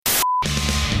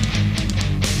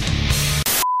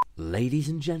Ladies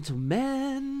and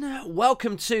gentlemen,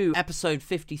 welcome to episode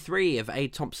 53 of A.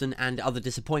 Thompson and Other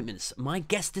Disappointments. My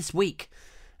guest this week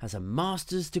has a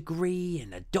master's degree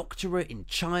and a doctorate in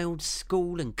child,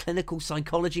 school and clinical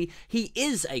psychology. He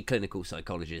is a clinical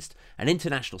psychologist, an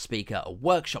international speaker, a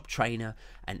workshop trainer,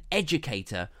 an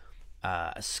educator,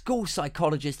 a school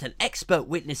psychologist, an expert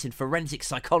witness in forensic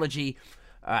psychology.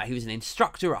 He was an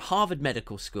instructor at Harvard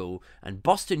Medical School and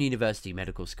Boston University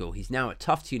Medical School. He's now at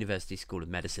Tufts University School of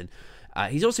Medicine.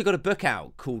 He's also got a book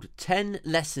out called 10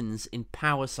 Lessons in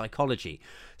Power Psychology.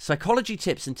 Psychology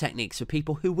tips and techniques for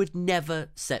people who would never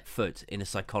set foot in a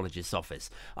psychologist's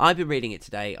office. I've been reading it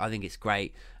today. I think it's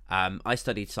great. I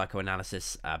studied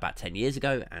psychoanalysis about 10 years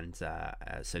ago, and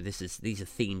so these are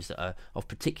themes that are of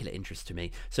particular interest to me.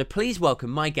 So please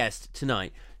welcome my guest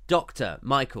tonight, Dr.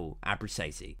 Michael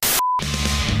Abruzzese.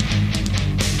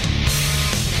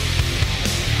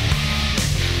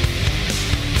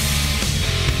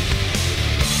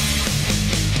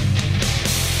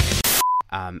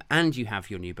 And you have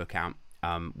your new book out,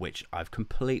 which I've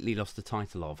completely lost the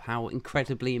title of. How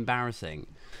incredibly embarrassing.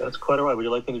 That's quite all right. Would you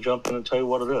like me to jump in and tell you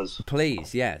what it is?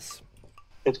 Please, yes.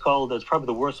 It's probably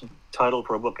the worst title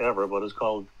for a book ever, but it's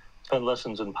called 10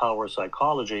 Lessons in Power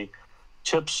Psychology.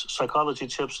 Psychology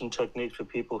tips and techniques for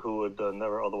people who would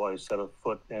never otherwise set a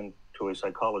foot into a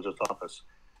psychologist's office.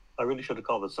 I really should have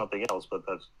called it something else, but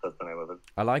that's the name of it.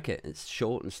 I like it. It's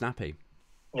short and snappy.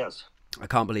 Yes. I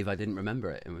can't believe I didn't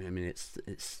remember it. I mean, it's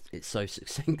so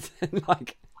succinct.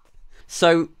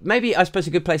 So maybe I suppose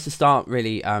a good place to start,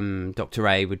 really, Dr.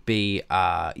 A, would be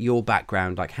your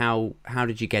background. Like, how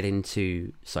did you get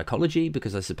into psychology?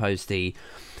 Because I suppose the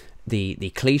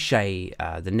cliche,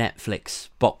 the Netflix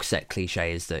box set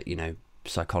cliche is that, you know,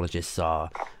 psychologists are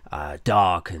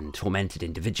dark and tormented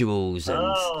individuals.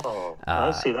 And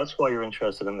I see. That's why you're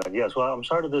interested in that. Yes. Well, I'm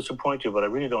sorry to disappoint you, but I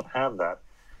really don't have that.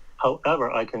 However,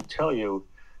 I can tell you,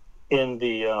 in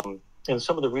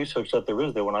some of the research that there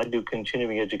is there, when I do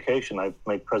continuing education, I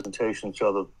make presentations to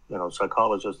other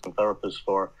psychologists and therapists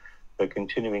for their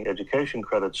continuing education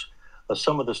credits.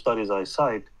 Some of the studies I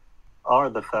cite are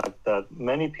the fact that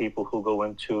many people who go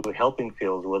into helping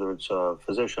fields, whether it's a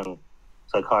physician,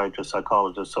 psychiatrist,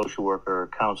 psychologist, social worker,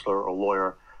 counselor, or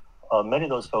lawyer, many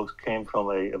of those folks came from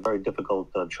a very difficult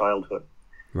childhood.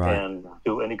 Right. And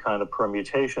do any kind of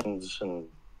permutations and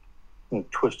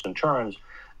twists and turns,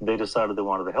 they decided they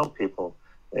wanted to help people,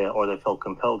 or they felt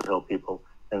compelled to help people,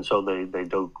 and so they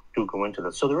do go into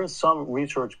this. So there is some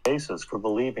research basis for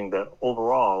believing that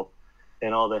overall,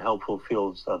 in all the helpful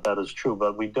fields, that is true,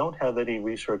 but we don't have any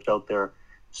research out there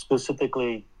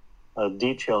specifically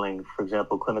detailing, for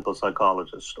example, clinical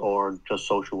psychologists, or just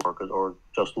social workers, or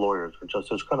just lawyers, or just,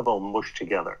 it's kind of all mushed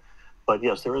together. But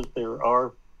yes, there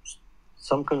are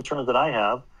some concerns that I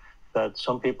have that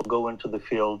some people go into the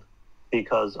field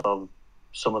because of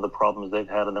some of the problems they've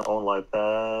had in their own life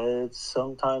that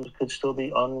sometimes could still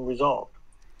be unresolved,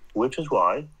 which is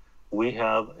why we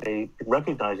have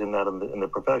recognizing that in the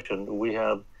profession, we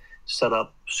have set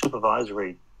up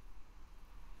supervisory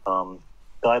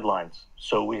guidelines.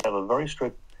 So we have a very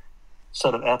strict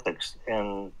set of ethics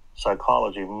in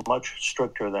psychology, much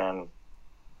stricter than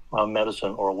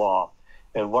medicine or law.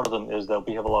 And one of them is that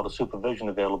we have a lot of supervision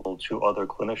available to other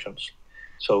clinicians.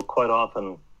 So quite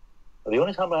often, the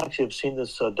only time I actually have seen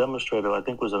this demonstrated, I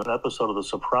think, was in an episode of The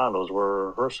Sopranos,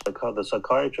 where the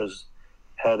psychiatrist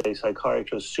had a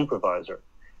psychiatrist supervisor,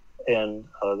 and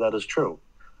that is true.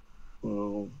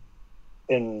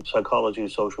 In psychology,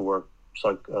 social work,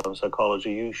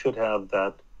 psychology, you should have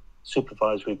that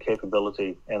supervisory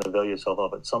capability and avail yourself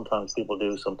of it. Sometimes people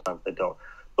do, sometimes they don't.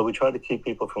 But we try to keep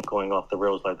people from going off the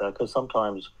rails like that, because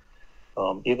sometimes,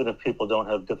 even if people don't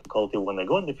have difficulty when they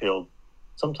go in the field,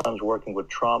 sometimes working with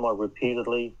trauma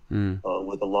repeatedly,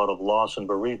 with a lot of loss and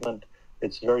bereavement,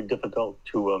 it's very difficult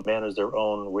to manage their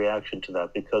own reaction to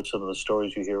that, because some of the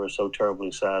stories you hear are so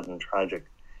terribly sad and tragic.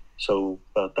 So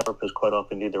therapists quite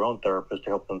often need their own therapist to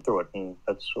help them through it, and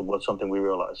that's something we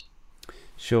realized.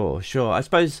 Sure. I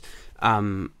suppose,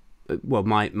 well,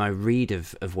 my read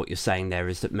of what you're saying there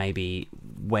is that maybe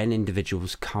when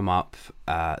individuals come up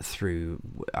through,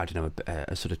 I don't know,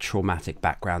 a sort of traumatic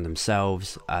background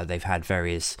themselves, they've had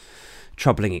various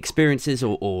troubling experiences,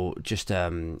 or just, I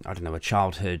don't know, a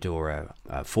childhood or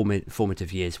a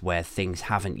formative years where things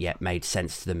haven't yet made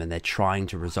sense to them and they're trying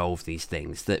to resolve these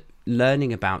things, that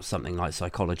learning about something like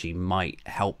psychology might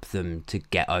help them to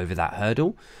get over that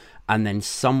hurdle. And then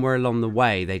somewhere along the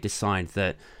way, they decide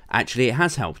that actually it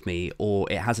has helped me,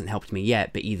 or it hasn't helped me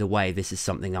yet, but either way, this is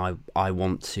something I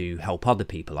want to help other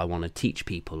people. I want to teach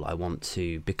people. I want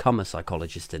to become a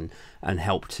psychologist and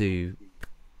help to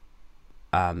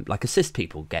like assist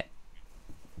people get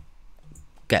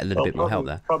get a little bit more help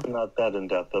probably, there? probably not that in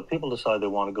depth. People decide they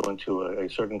want to go into a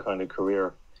certain kind of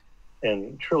career,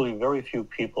 and truly, very few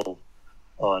people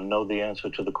know the answer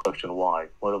to the question why,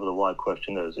 whatever the why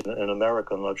question is. In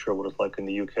America, I'm not sure what it's like in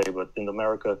the UK, but in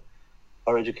America,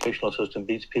 our educational system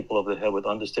beats people over the head with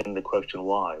understanding the question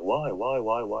why. Why?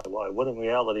 When in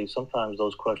reality, sometimes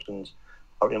those questions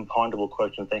are imponderable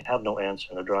questions. They have no answer,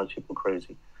 and it drives people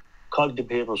crazy. Cognitive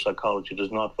behavioral psychology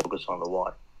does not focus on the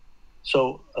why.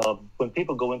 So when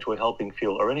people go into a helping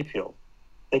field or any field,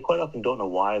 they quite often don't know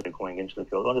why they're going into the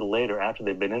field. Only later, after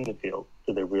they've been in the field,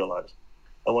 do they realize.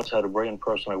 I once had a brilliant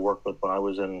person I worked with when I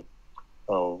was in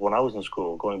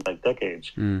school, going back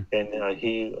decades, and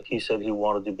he said he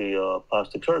wanted to be a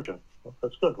plastic surgeon. Well,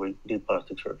 that's good. We need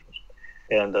plastic surgeons.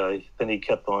 And then he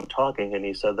kept on talking, and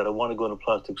he said that I want to go into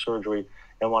plastic surgery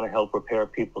and want to help repair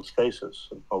people's faces.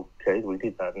 Okay, we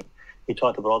need that. And he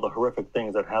talked about all the horrific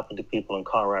things that happen to people in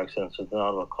car accidents and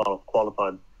not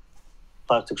qualified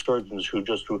plastic surgeons who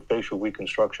just do facial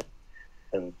reconstruction.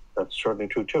 And that's certainly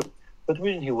true, too. But the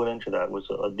reason he went into that was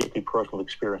a deeply personal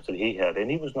experience that he had, and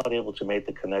he was not able to make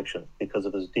the connection because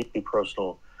of his deeply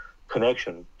personal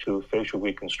connection to facial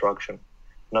reconstruction.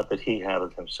 Not that he had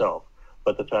it himself,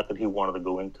 but the fact that he wanted to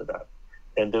go into that.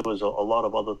 And there was a lot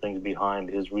of other things behind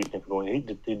his reasoning for going.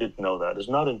 He didn't know that. It's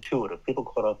not intuitive. People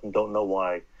quite often don't know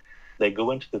why they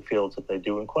go into the fields that they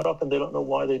do, and quite often they don't know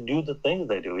why they do the things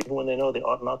they do, even when they know they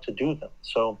ought not to do them.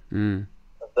 So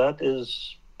that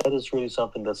is really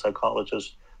something that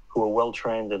psychologists who are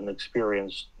well-trained and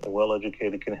experienced and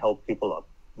well-educated can help people up.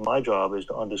 My job is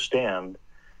to understand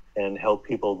and help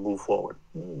people move forward.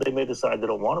 They may decide they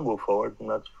don't want to move forward, and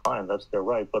that's fine. That's their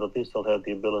right, but at least they'll have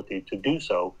the ability to do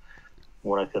so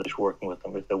when I finish working with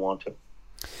them if they want to.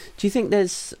 Do you think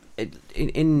there's,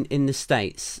 in the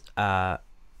States,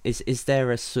 is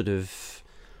there a sort of,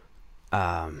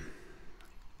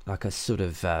 like a sort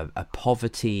of a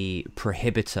poverty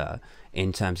prohibitor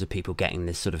in terms of people getting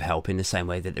this sort of help in the same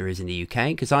way that there is in the UK?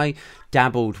 Because I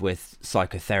dabbled with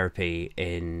psychotherapy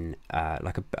in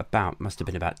must have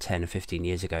been about 10 or 15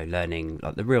 years ago, learning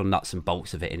like the real nuts and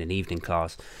bolts of it in an evening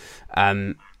class.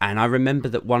 And I remember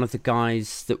that one of the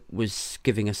guys that was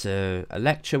giving us a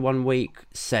lecture one week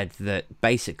said that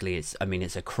basically it's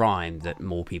a crime that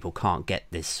more people can't get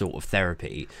this sort of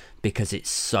therapy because it's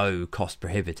so cost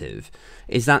prohibitive.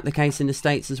 Is that the case in the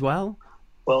States as well?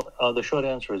 Well, the short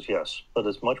answer is yes, but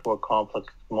it's much more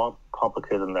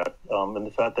complicated than that. And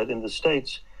the fact that in the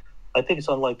States, I think it's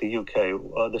unlike the UK.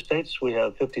 The States, we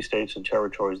have 50 states and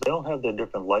territories. They all have their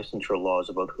different licensure laws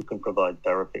about who can provide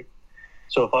therapy.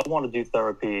 So if I want to do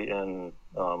therapy in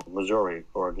Missouri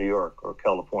or New York or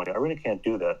California, I really can't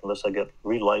do that unless I get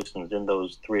relicensed in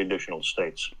those 3 additional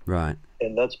states. Right.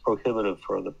 And that's prohibitive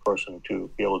for the person to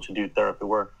be able to do therapy.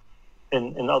 Where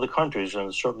in other countries,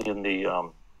 and certainly in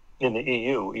the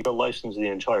EU, you're licensed in the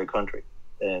entire country,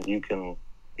 and you can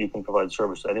provide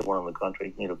service to anyone in the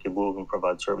country. You can move and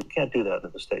provide service. You can't do that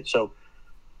in the States. So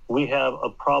we have a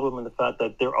problem in the fact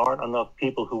that there aren't enough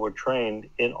people who are trained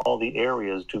in all the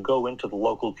areas to go into the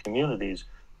local communities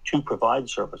to provide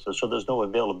services. So there's no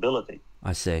availability.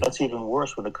 I see. That's even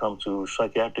worse when it comes to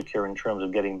psychiatric care in terms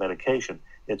of getting medication.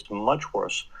 It's much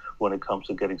worse when it comes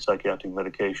to getting psychiatric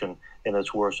medication, and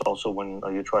it's worse also when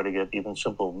you try to get even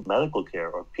simple medical care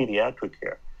or pediatric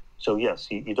care. So yes,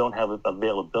 you don't have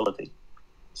availability.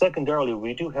 Secondarily,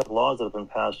 we do have laws that have been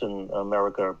passed in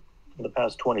America in the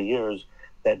past 20 years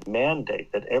that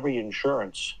mandate that every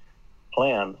insurance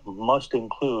plan must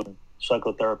include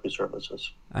psychotherapy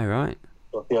services. All right.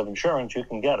 So if you have insurance, you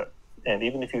can get it. And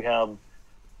even if you have,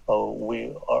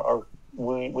 we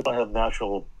don't have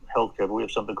national health care, but we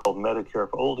have something called Medicare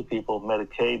for older people,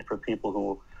 Medicaid for people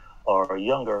who are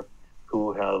younger,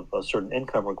 who have certain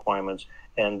income requirements,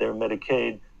 and their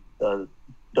Medicaid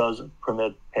does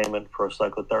permit payment for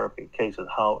psychotherapy cases.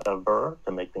 However,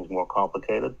 to make things more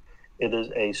complicated, it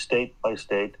is a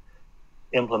state-by-state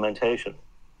implementation.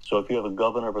 So if you have a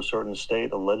governor of a certain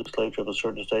state, a legislature of a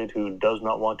certain state who does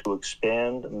not want to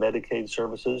expand Medicaid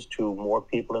services to more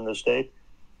people in the state,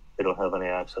 they don't have any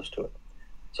access to it.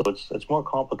 So it's more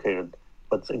complicated,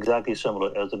 but it's exactly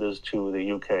similar as it is to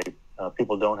the UK.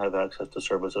 People don't have access to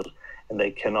services, and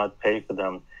they cannot pay for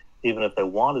them, even if they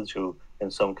wanted to, in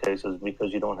some cases,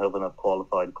 because you don't have enough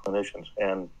qualified clinicians.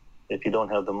 And if you don't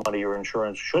have the money, your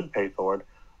insurance should pay for it.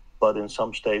 But in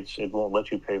some states, it won't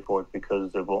let you pay for it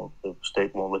because the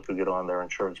state won't let you get on their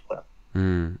insurance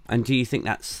plan. And do you think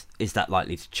is that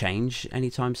likely to change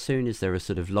anytime soon? Is there a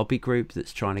sort of lobby group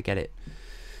that's trying to get it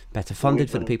better funded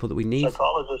for the people that we need?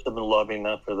 Psychologists have been lobbying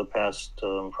that for the past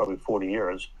probably 40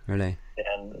 years. Really?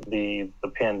 And the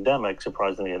pandemic,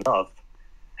 surprisingly enough,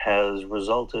 has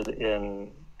resulted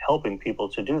in helping people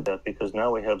to do that, because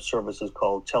now we have services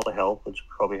called telehealth, which you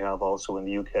probably have also in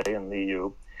the UK and the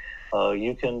EU.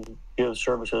 You can give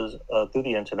services through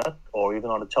the internet or even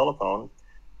on a telephone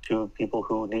to people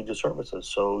who need your services.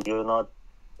 So you're not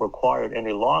required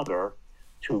any longer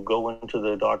to go into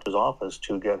the doctor's office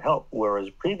to get help, whereas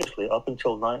previously, up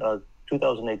until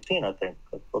 2018, I think,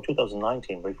 or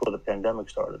 2019, before the pandemic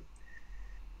started,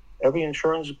 every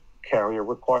insurance carrier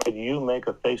required you make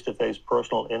a face-to-face,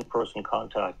 personal, in-person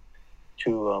contact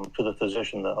to the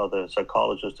physician or the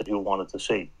psychologist that you wanted to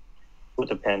see. With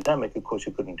the pandemic, of course,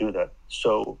 you couldn't do that.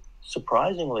 So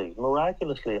surprisingly,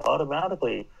 miraculously,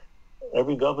 automatically,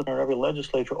 every governor, every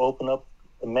legislature opened up,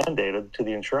 mandated to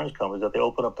the insurance companies that they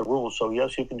open up the rules. So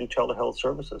yes, you can do telehealth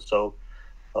services. So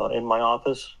in my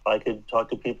office, I could talk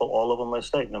to people all over my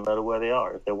state, no matter where they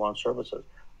are, if they want services.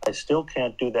 I still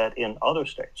can't do that in other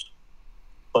states,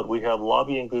 but we have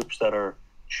lobbying groups that are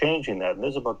changing that. And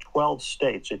there's about 12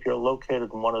 states. If you're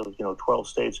located in one of the 12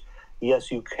 states,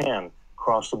 yes, you can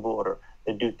cross the border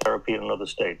and do therapy in another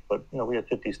state. But we have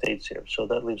 50 states here, so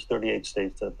that leaves 38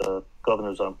 states that the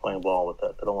governors aren't playing ball with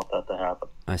that. They don't want that to happen.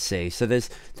 I see. So there's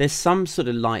some sort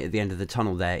of light at the end of the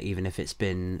tunnel there, even if it's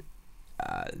been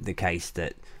the case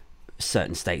that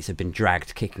certain states have been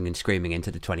dragged kicking and screaming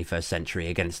into the 21st century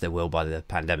against their will by the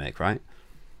pandemic, right?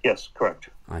 Yes, correct.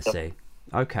 I see.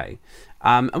 Okay.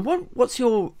 And what's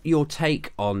your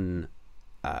take on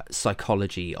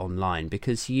psychology online?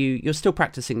 Because you're still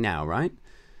practicing now, right?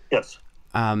 Yes.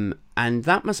 And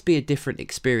that must be a different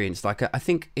experience. Like, I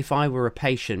think if I were a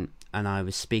patient and I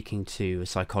was speaking to a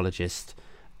psychologist,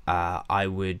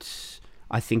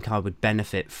 I think I would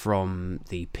benefit from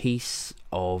the peace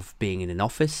of being in an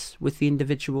office with the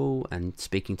individual and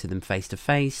speaking to them face to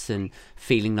face and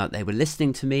feeling like they were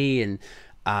listening to me, and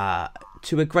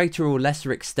to a greater or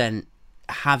lesser extent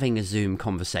having a Zoom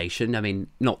conversation. I mean,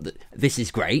 not that this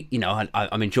is great,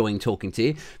 I'm enjoying talking to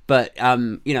you, but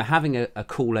having a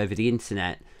call over the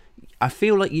internet, I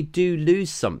feel like you do lose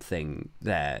something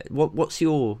there. What's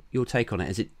your take on it?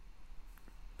 Is it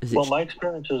well, my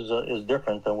experience is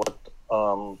different than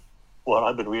what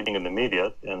I've been reading in the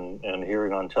media and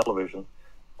hearing on television,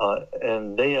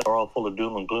 and they are all full of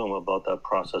doom and gloom about that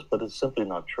process, but it's simply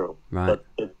not true. Right.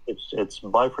 But it's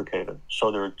bifurcated.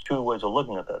 So there are two ways of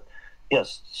looking at that.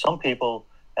 Yes, some people,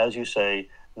 as you say,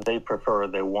 they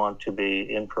want to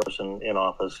be in person, in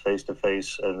office, face to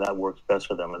face, and that works best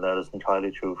for them, and that is entirely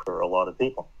true for a lot of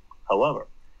people. However,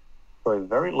 for a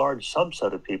very large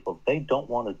subset of people, they don't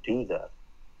want to do that.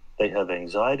 They have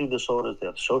anxiety disorders, they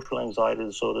have social anxiety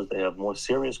disorders, they have more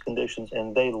serious conditions,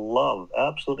 and they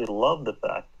absolutely love the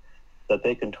fact that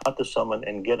they can talk to someone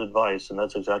and get advice, and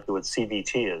that's exactly what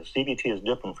CBT is. CBT is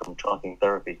different from talking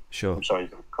therapy. Sure. I'm sorry,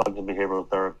 cognitive behavioral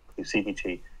therapy,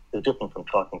 CBT, is different from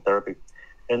talking therapy.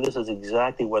 And this is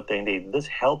exactly what they need. This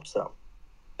helps them.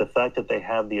 The fact that they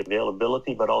have the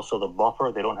availability, but also the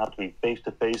buffer, they don't have to be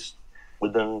face-to-face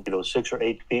within 6 or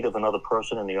 8 feet of another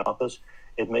person in the office.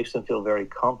 It makes them feel very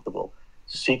comfortable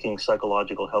seeking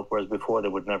psychological help, whereas before they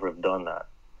would never have done that.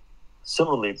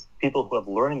 Similarly, people who have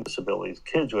learning disabilities,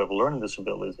 kids who have learning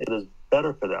disabilities, it is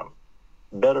better for them,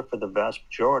 better for the vast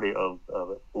majority of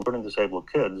learning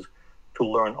disabled kids to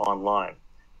learn online.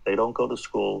 They don't go to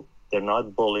school, they're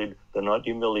not bullied, they're not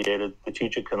humiliated, the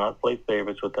teacher cannot play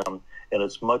favorites with them, and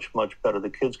it's much, much better. The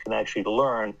kids can actually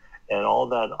learn, and all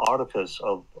that artifice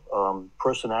of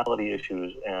personality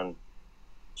issues and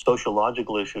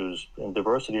sociological issues and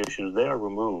diversity issues, they are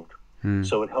removed.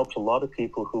 So it helps a lot of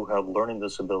people who have learning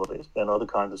disabilities and other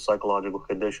kinds of psychological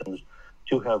conditions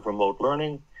to have remote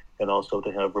learning and also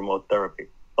to have remote therapy.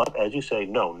 But as you say,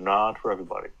 no, not for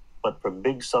everybody. But for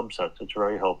big subsets, it's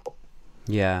very helpful.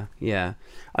 Yeah.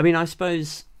 I mean, I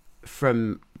suppose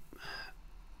from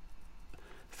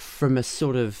a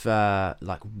sort of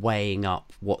like weighing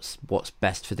up what's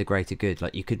best for the greater good,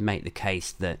 like you could make the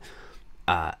case that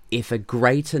if a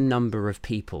greater number of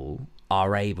people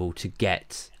are able to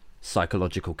get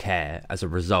psychological care as a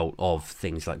result of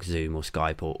things like Zoom or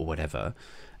Skype or whatever,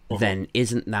 then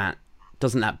doesn't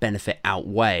that benefit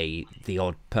outweigh the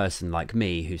odd person like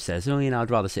me who says, I'd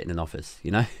rather sit in an office,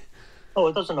 Oh,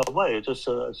 it doesn't outweigh. It's just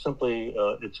simply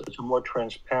it's a more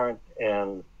transparent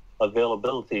and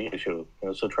availability issue.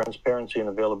 So transparency and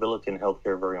availability in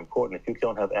healthcare are very important. If you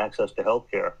don't have access to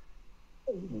healthcare,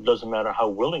 it doesn't matter how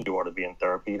willing you are to be in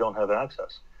therapy, you don't have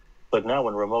access. But now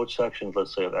in remote sections,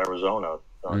 let's say of Arizona,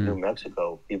 New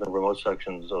Mexico, even remote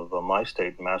sections of my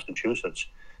state, Massachusetts,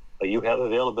 you have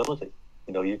availability.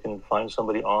 You can find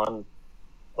somebody on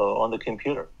the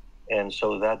computer, and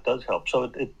so that does help.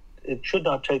 So it should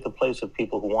not take the place of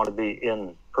people who want to be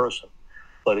in person.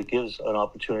 but it gives an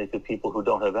opportunity for people who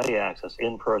don't have any access,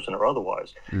 in person or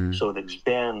otherwise. So it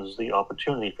expands the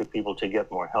opportunity for people to get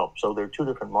more help. So there are two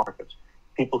different markets.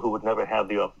 People who would never have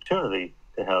the opportunity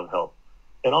to have help.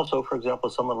 And also, for example,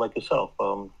 someone like yourself,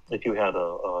 if you had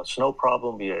a snow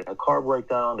problem, you had a car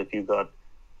breakdown, if you got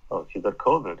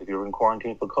COVID, if you're in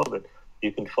quarantine for COVID,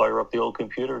 you can fire up the old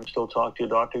computer and still talk to your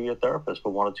doctor or your therapist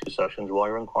for 1 or 2 sessions while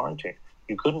you're in quarantine.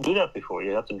 You couldn't do that before.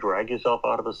 You have to drag yourself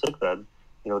out of a sick bed,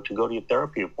 to go to your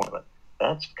therapy appointment.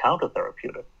 That's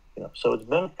counter-therapeutic. So it's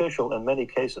beneficial in many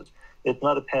cases. It's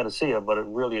not a panacea, but it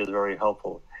really is a very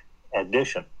helpful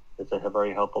addition. It's a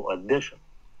very helpful addition,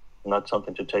 not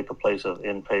something to take the place of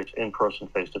in-person,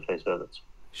 face-to-face visits.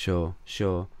 Sure.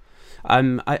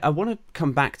 I want to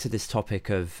come back to this topic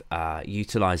of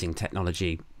utilizing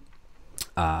technology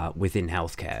within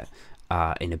healthcare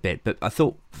in a bit, but I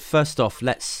thought first off,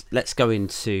 let's go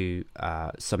into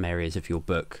some areas of your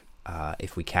book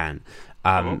if we can.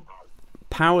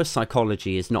 Power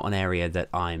psychology is not an area that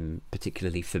I'm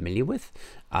particularly familiar with.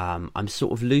 I'm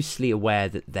sort of loosely aware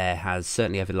that there has,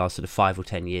 certainly over the last sort of 5 or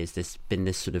 10 years, there's been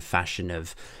this sort of fashion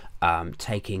of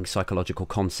taking psychological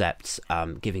concepts,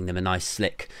 giving them a nice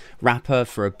slick wrapper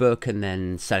for a book, and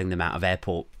then selling them out of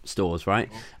airport stores, right?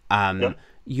 Yep.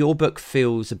 Your book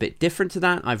feels a bit different to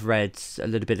that. I've read a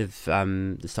little bit of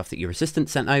the stuff that your assistant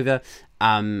sent over.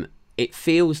 It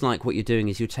feels like what you're doing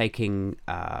is you're taking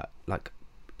like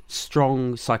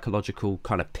strong psychological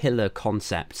kind of pillar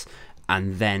concepts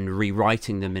and then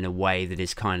rewriting them in a way that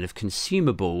is kind of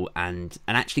consumable and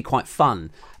actually quite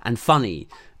fun and funny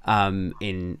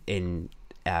in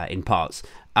parts.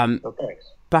 Okay.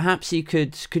 Perhaps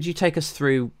could you take us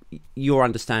through your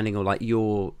understanding or like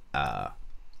your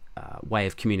way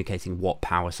of communicating what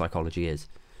power psychology is?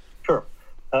 Sure.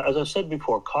 As I said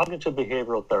before, cognitive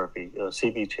behavioral therapy,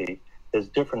 CBT, is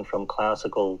different from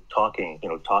classical talking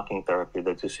therapy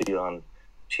that you see on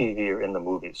TV or in the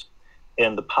movies.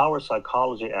 And the power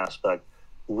psychology aspect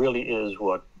really is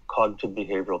what cognitive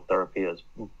behavioral therapy is.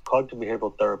 Cognitive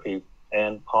behavioral therapy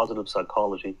and positive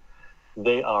psychology,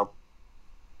 I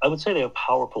would say they are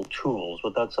powerful tools,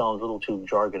 but that sounds a little too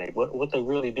jargony. What they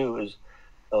really do is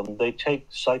they take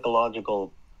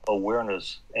psychological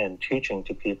awareness and teaching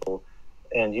to people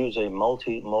and use a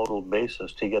multimodal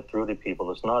basis to get through to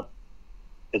people.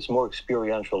 It's more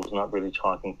experiential. It's not really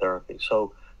talking therapy.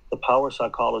 So the power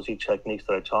psychology techniques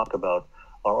that I talk about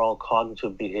are all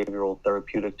cognitive behavioral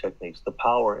therapeutic techniques. The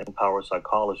power in power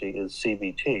psychology is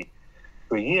CBT.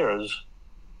 For years,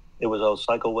 it was all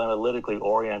psychoanalytically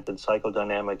oriented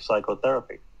psychodynamic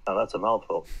psychotherapy. Now that's a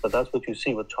mouthful, but that's what you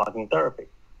see with talking therapy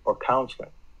or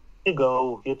counseling. You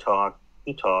go, you talk,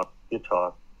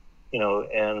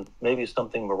 and maybe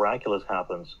something miraculous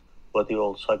happens. What the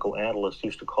old psychoanalysts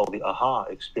used to call the aha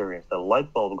experience. The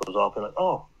light bulb goes off and like,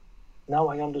 oh, now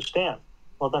I understand.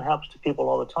 Well, that happens to people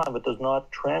all the time. It does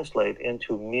not translate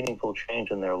into meaningful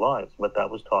change in their lives, but that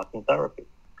was talking therapy.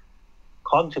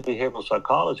 Cognitive behavioral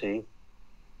psychology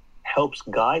helps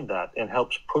guide that and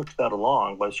helps push that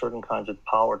along by certain kinds of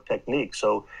power techniques.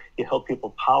 So you help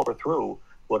people power through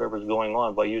whatever's going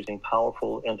on by using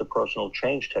powerful interpersonal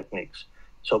change techniques.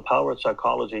 So power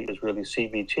psychology is really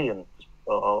CBT, and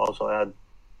I'll also add,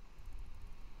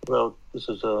 well, this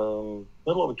is a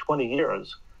little over 20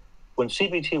 years. When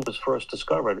CBT was first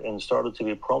discovered and started to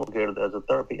be promulgated as a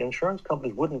therapy, insurance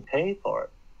companies wouldn't pay for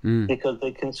it because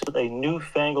they considered a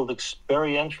newfangled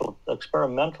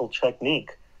experimental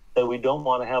technique that we don't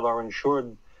want to have our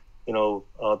insured,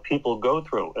 people go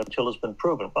through until it's been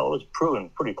proven. Well, it was proven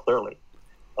pretty clearly.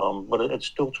 But it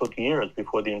still took years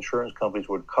before the insurance companies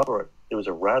would cover it. It was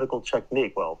a radical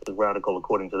technique. Well, it was radical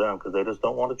according to them because they just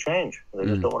don't want to change. They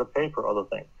just don't want to pay for other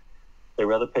things. They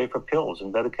rather pay for pills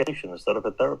and medication instead of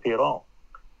a therapy at all.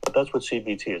 But that's what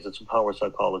CBT is. It's a power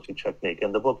psychology technique.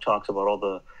 And the book talks about all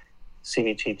the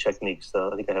CBT techniques.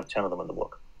 I think I have 10 of them in the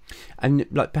book. And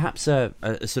like perhaps a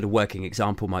sort of working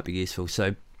example might be useful.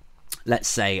 So let's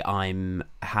say I'm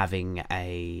having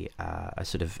a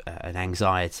sort of an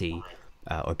anxiety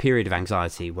or a period of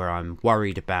anxiety where I'm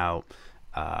worried about,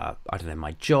 I don't know,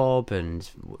 my job and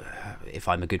if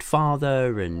I'm a good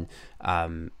father. And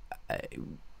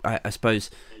I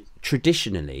suppose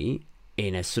traditionally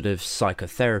in a sort of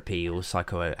psychotherapy or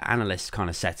psychoanalyst kind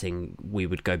of setting, we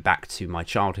would go back to my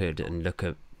childhood and look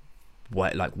at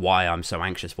why I'm so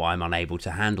anxious, why I'm unable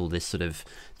to handle this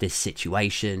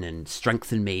situation and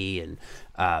strengthen me. And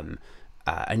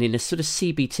in a sort of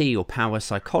CBT or power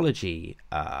psychology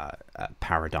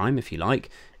paradigm, if you like,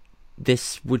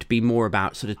 this would be more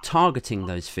about sort of targeting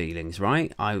those feelings,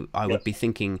 right? I would be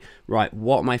thinking, right,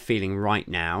 what am I feeling right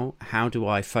now? How do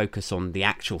I focus on the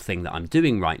actual thing that I'm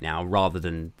doing right now rather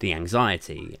than the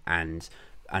anxiety, and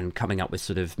coming up with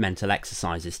sort of mental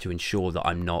exercises to ensure that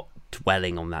I'm not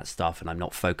dwelling on that stuff and I'm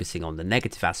not focusing on the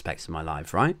negative aspects of my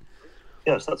life, right?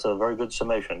 Yes, that's a very good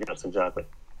summation. Yes, exactly.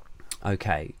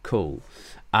 Okay, cool.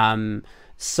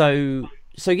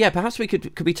 So yeah, perhaps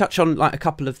could we touch on like a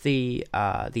couple of the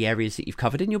areas that you've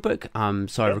covered in your book?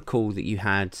 So I recall that you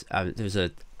had there's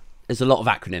a lot of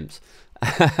acronyms,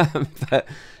 but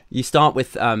you start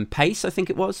with PACE, I think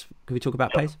it was. Can we talk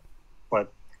about PACE? Right.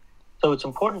 So it's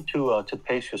important to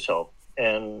pace yourself.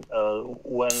 And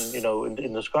when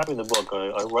in describing the book,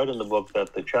 I write in the book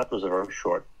that the chapters are very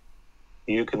short.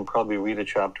 You can probably read a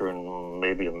chapter in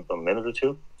maybe a minute or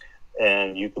two,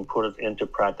 and you can put it into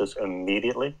practice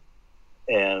immediately.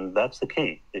 And that's the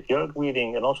key. If you're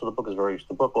reading, and also the book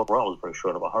overall is very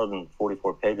short, of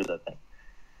 144 pages, I think.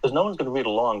 Because no one's going to read a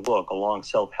long book, a long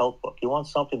self-help book. You want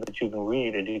something that you can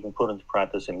read and you can put into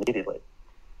practice immediately.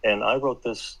 And I wrote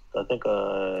this, I think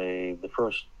the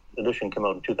first edition came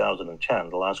out in 2010,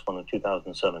 the last one in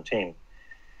 2017.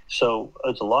 So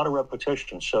it's a lot of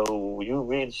repetition. So you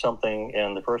read something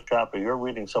in the first chapter, you're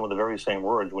reading some of the very same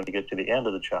words when you get to the end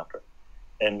of the chapter.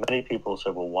 And many people say,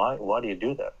 well, why do you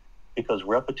do that? Because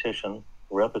repetition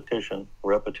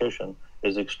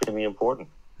is extremely important.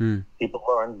 People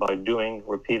learn by doing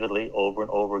repeatedly over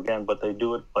and over again, but they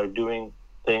do it by doing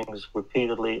things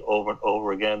repeatedly over and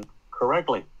over again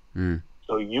correctly.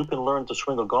 So you can learn to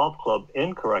swing a golf club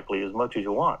incorrectly as much as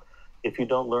you want. If you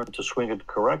don't learn to swing it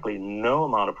correctly, no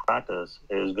amount of practice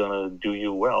is going to do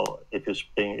you well if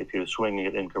you're swinging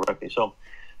it incorrectly. So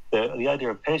the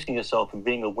idea of pacing yourself and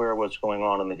being aware of what's going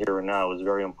on in the here and now is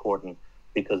very important,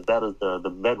 because that is the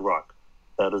bedrock.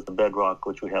 That is the bedrock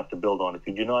which we have to build on. If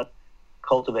you do not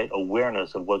cultivate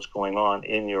awareness of what's going on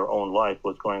in your own life,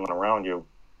 what's going on around you,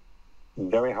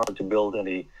 very hard to build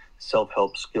any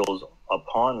self-help skills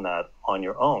upon that on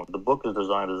your own. The book is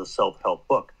designed as a self-help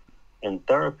book. In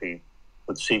therapy,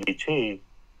 with CBT,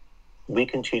 we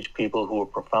can teach people who are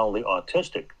profoundly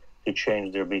autistic to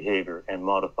change their behavior and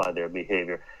modify their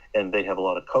behavior, and they have a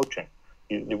lot of coaching.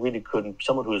 You really couldn't,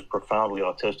 someone who is profoundly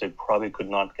autistic probably could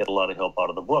not get a lot of help out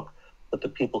of the book, but the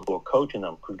people who are coaching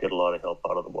them could get a lot of help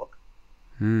out of the book.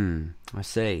 I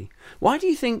see. Why do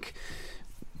you think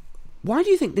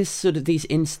this sort of these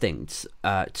instincts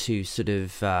to sort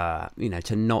of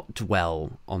to not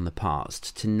dwell on the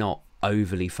past, to not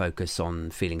overly focus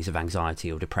on feelings of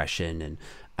anxiety or depression,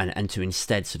 and to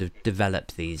instead sort of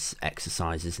develop these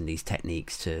exercises and these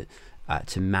techniques to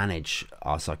manage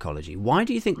our psychology? Why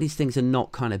do you think these things are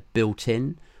not kind of built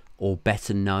in or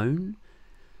better known?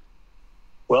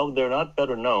 Well, they're not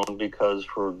better known because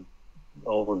for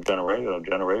over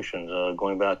generations,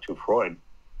 going back to Freud,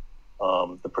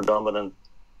 the predominant,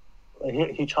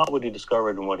 he taught what he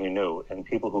discovered and what he knew, and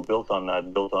people who built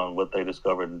on what they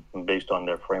discovered based on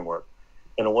their framework.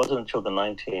 And it wasn't until the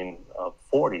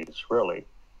 1940s, really,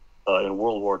 in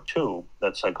World War II,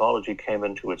 that psychology came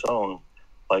into its own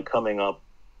by coming up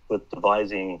with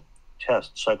devising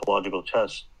tests, psychological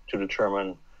tests, to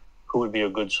determine who would be a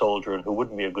good soldier and who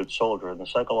wouldn't be a good soldier. And the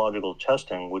psychological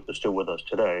testing, which is still with us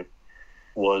today,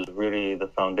 was really the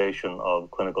foundation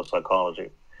of clinical psychology.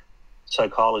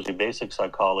 Basic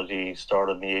psychology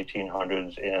started in the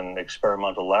 1800s in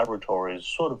experimental laboratories,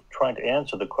 sort of trying to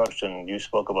answer the question you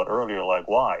spoke about earlier, like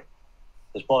why?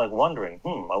 It's more like wondering,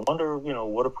 I wonder,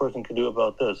 what a person can do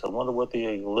about this. I wonder what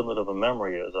the limit of a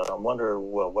memory is. I wonder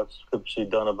what could be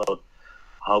done about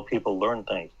how people learn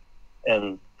things.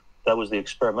 And that was the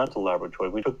experimental laboratory.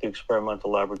 We took the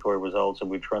experimental laboratory results and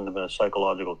we turned them into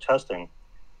psychological testing,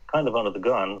 kind of under the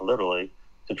gun, literally,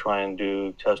 to try and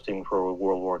do testing for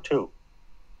World War II.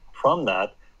 From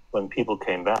that, when people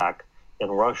came back in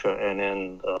Russia and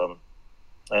in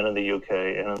the UK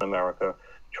and in America,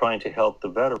 trying to help the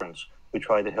veterans, we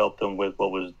tried to help them with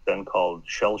what was then called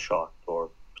shell shock, or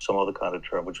some other kind of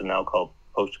term, which is now called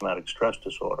post-traumatic stress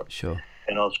disorder. Sure.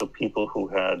 And also people who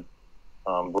had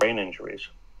brain injuries.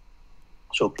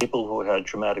 So people who had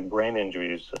traumatic brain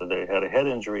injuries, they had a head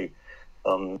injury,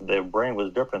 their brain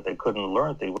was different. They couldn't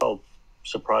learn things. Well,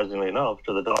 surprisingly enough,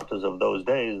 to the doctors of those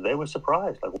days, they were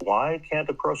surprised. Like, why can't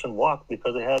a person walk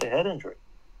because they had a head injury?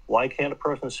 Why can't a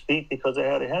person speak because they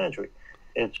had a head injury?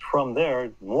 It's from there,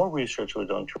 more research was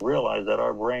done to realize that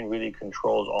our brain really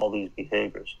controls all these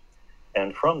behaviors.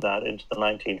 And from that, into the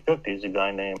 1950s, a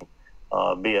guy named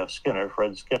B.F. Skinner,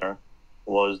 Fred Skinner,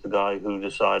 was the guy who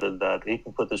decided that he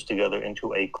can put this together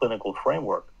into a clinical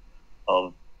framework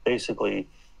of basically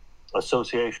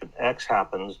association. X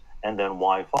happens, and then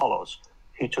Y follows.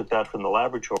 He took that from the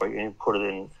laboratory and he put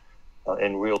it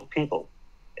in real people.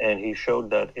 And he showed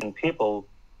that in people,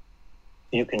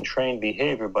 you can train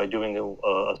behavior by doing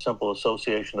a simple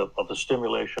association of a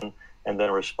stimulation and then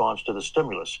a response to the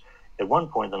stimulus. At one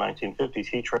point in the 1950s,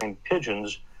 he trained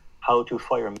pigeons how to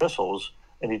fire missiles,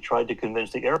 and he tried to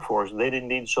convince the Air Force they didn't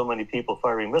need so many people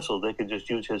firing missiles, they could just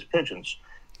use his pigeons.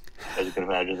 As you can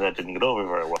imagine, that didn't get over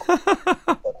very well.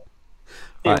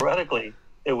 Theoretically,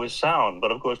 it was sound,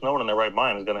 but of course no one in their right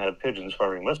mind is going to have pigeons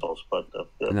firing missiles, but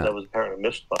that was apparently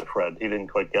missed by Fred. He didn't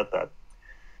quite get that.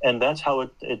 And that's how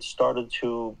it started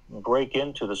to break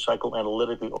into the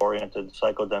psychoanalytically oriented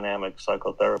psychodynamic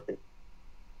psychotherapy.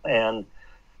 And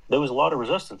there was a lot of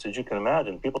resistance, as you can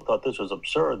imagine. People thought this was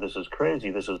absurd, this is crazy,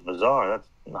 this is bizarre.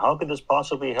 How could this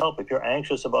possibly help? If you're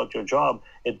anxious about your job,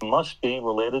 it must be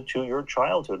related to your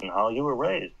childhood and how you were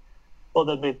raised. Well,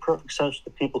 that made perfect sense to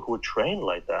the people who were trained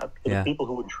like that. But the people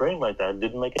who were trained like that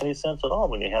didn't make any sense at all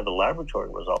when you had the laboratory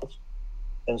results.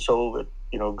 And so it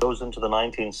goes into the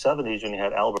 1970s, and you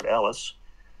had Albert Ellis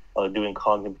doing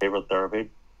cognitive behavioral therapy.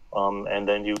 And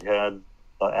then you had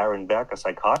Aaron Beck, a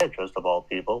psychiatrist of all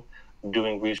people,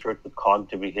 doing research with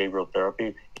cognitive behavioral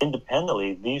therapy.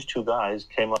 Independently, these two guys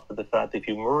came up with the fact that if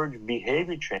you merge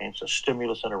behavior change, a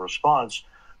stimulus and a response,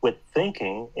 with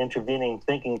intervening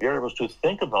thinking variables to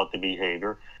think about the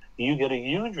behavior, you get a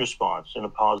huge response in a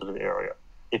positive area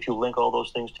if you link all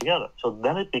those things together. So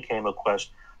then it became a quest,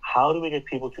 how do we get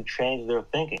people to change their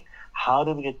thinking? How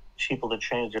do we get people to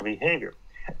change their behavior?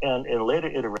 And in later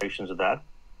iterations of that,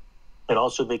 it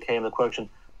also became the question,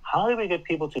 how do we get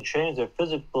people to change their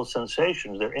physical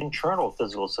sensations, their internal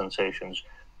physical sensations,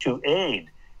 to aid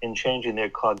in changing their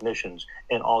cognitions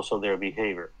and also their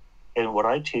behavior? And what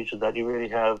I teach is that you really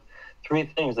have three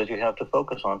things that you have to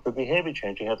focus on for behavior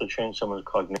change. You have to change someone's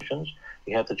cognitions,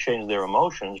 you have to change their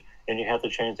emotions, and you have to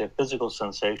change their physical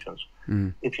sensations.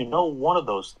 If you know one of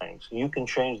those things, you can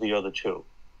change the other two.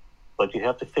 But you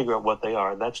have to figure out what they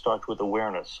are. That starts with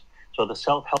awareness. So the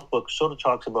self-help book sort of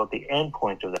talks about the end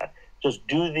point of that. Just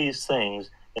do these things,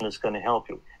 and it's going to help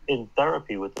you. In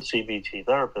therapy with the CBT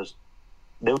therapist,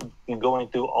 they would be going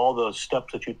through all those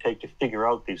steps that you take to figure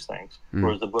out these things,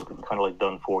 whereas the book is kind of like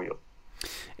done for you.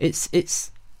 It's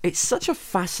such a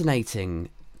fascinating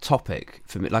topic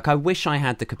for me. Like, I wish I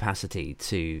had the capacity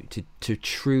to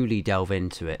truly delve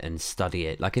into it and study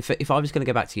it. Like, if I was going to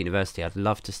go back to university, I'd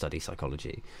love to study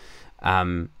psychology,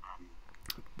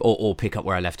 or pick up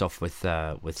where I left off with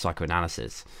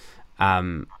psychoanalysis.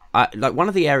 Like, one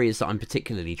of the areas that I'm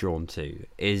particularly drawn to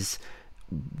is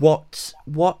what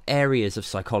areas of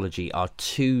psychology are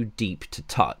too deep to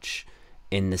touch,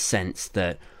 in the sense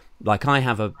that, like, I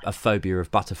have a phobia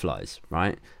of butterflies,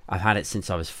 right? I've had it since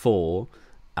I was 4.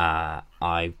 According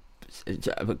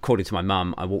to my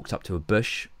mum, I walked up to a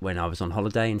bush when I was on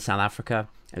holiday in South Africa.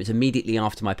 It was immediately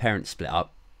after my parents split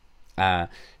up.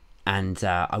 And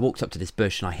I walked up to this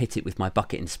bush and I hit it with my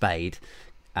bucket and spade.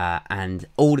 And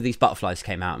all of these butterflies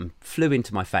came out and flew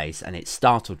into my face, and it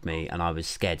startled me, and I was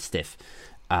scared stiff.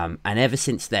 And ever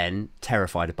since then,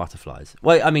 terrified of butterflies.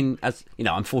 Well, I mean, as you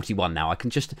know, I'm 41 now. I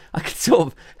can sort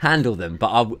of handle them,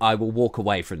 but I will walk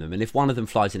away from them. And if one of them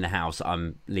flies in the house,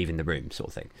 I'm leaving the room, sort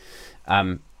of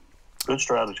thing. Good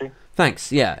strategy.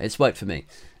 Thanks. Yeah, it's worked for me.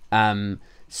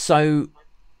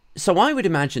 So I would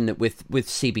imagine that with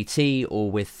CBT or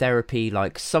with therapy,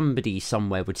 like, somebody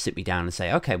somewhere would sit me down and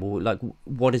say, okay, well, like,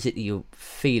 what is it that you're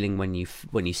feeling when you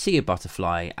see a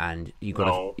butterfly, and you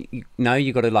got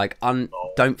to like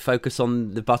don't focus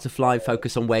on the butterfly,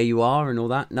 focus on where you are and all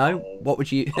that. No, what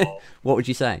would you what would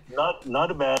you say?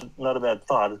 Not a bad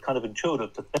thought. It's kind of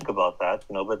intuitive to think about that,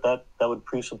 but that would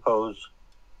presuppose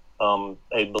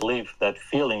a belief that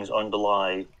feelings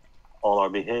underlie all our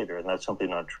behavior, and that's simply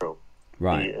not true.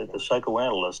 Right. The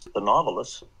psychoanalysts, the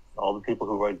novelists, all the people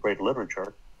who write great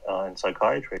literature in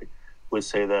psychiatry would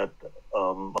say that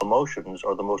emotions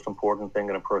are the most important thing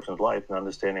in a person's life and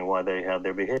understanding why they have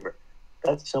their behavior.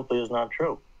 That simply is not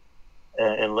true.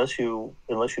 Unless you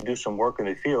do some work in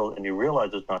the field and you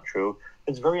realize it's not true,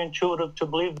 it's very intuitive to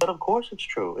believe that of course it's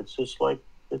true. It's just like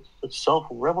it's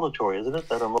self-revelatory, isn't it?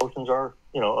 That emotions are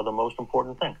the most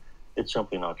important thing. It's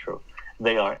simply not true.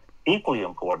 They are equally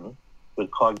important with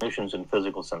cognitions and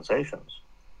physical sensations,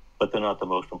 but they're not the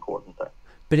most important thing.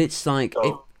 But it's like,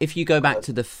 if you go back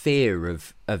to the fear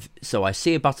of so I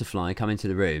see a butterfly come into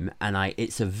the room, and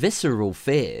it's a visceral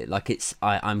fear, like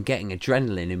I'm getting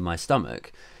adrenaline in my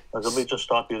stomach. Let me just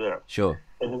stop you there. Sure.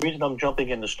 And the reason I'm jumping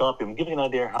in to stop you, I'm giving you an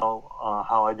idea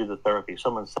how I do the therapy.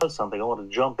 Someone says something, I want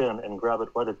to jump in and grab it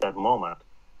right at that moment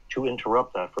to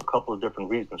interrupt that for a couple of different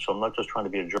reasons. So I'm not just trying to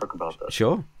be a jerk about this.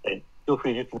 Sure. And feel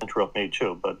free, you can interrupt me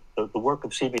too, but the work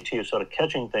of CBT is sort of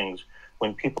catching things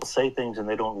when people say things and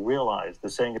they don't realize they're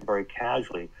saying it very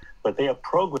casually, but they are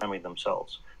programming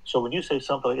themselves. So when you say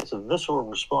something like it's a visceral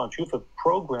response, you're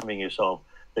programming yourself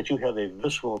that you have a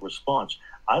visceral response.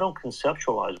 I don't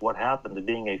conceptualize what happened to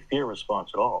being a fear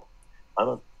response at all.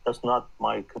 That's not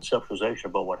my conceptualization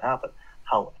about what happened.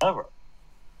 However,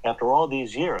 after all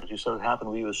these years, you said it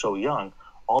happened when you were so young,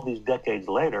 all these decades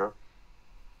later,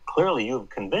 clearly you've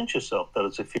convinced yourself that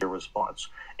it's a fear response.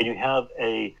 And you have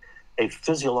a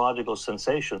physiological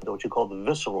sensation, what you call the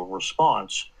visceral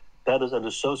response, that is an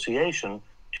association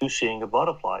to seeing a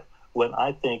butterfly. When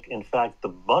I think, in fact, the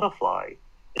butterfly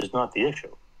is not the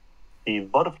issue. The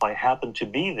butterfly happened to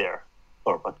be there,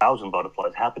 or 1,000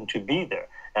 butterflies happened to be there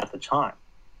at the time.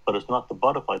 But it's not the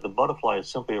butterfly. The butterfly is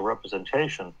simply a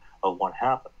representation of what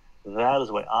happened. That is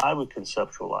the way I would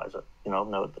conceptualize it.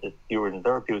 Now, if you were in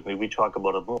therapy with me, we talk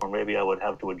about it more. Maybe I would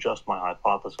have to adjust my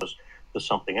hypothesis to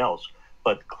something else.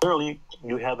 But clearly,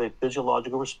 you have a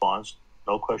physiological response,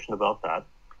 no question about that.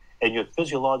 And your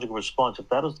physiological response, if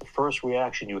that is the first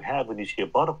reaction you have when you see a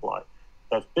butterfly,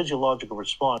 that physiological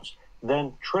response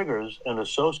then triggers an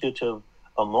associative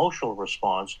emotional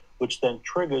response, which then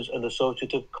triggers an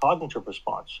associative cognitive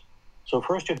response. So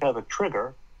first you have a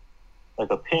trigger, like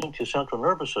a ping to your central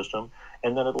nervous system,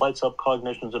 and then it lights up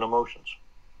cognitions and emotions,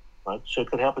 right? So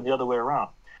it could happen the other way around.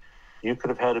 You could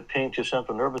have had a ping to your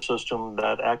central nervous system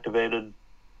that activated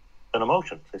an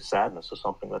emotion, say sadness or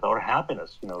something like that, or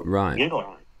happiness, right.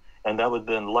 Giggling. And that would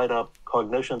then light up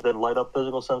cognition, then light up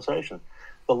physical sensation.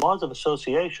 The laws of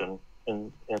association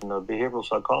in behavioral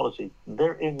psychology,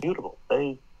 they're immutable.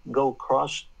 They go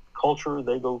cross-culture,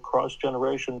 they go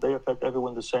cross-generation, they affect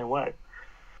everyone the same way.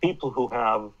 People who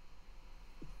have,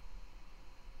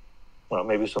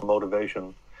 maybe some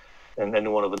motivation in any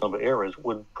one of a number of areas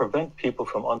would prevent people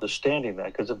from understanding that,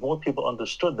 because if more people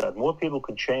understood that, more people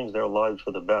could change their lives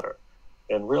for the better.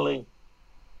 And really,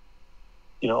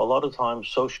 a lot of times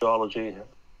sociology,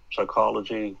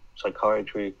 psychology,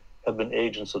 psychiatry have been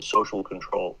agents of social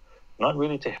control, not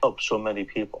really to help so many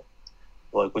people.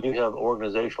 Like when you have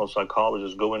organizational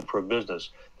psychologists go in for a business,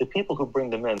 the people who bring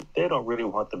them in, they don't really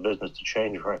want the business to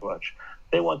change very much.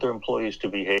 They want their employees to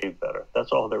behave better.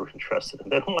 That's all they're interested in.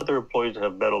 They don't want their employees to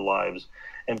have better lives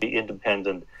and be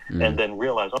independent and then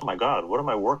realize, oh my God, what am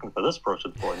I working for this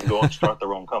person for? And go and start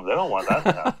their own company. They don't want that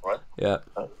to happen, right? Yeah.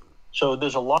 So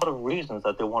there's a lot of reasons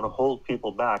that they want to hold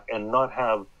people back and not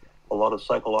have a lot of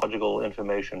psychological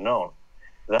information known.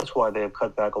 That's why they have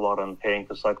cut back a lot on paying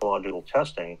for psychological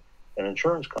testing in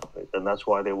insurance companies, and that's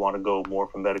why they want to go more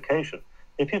for medication.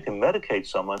 If you can medicate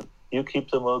someone, you keep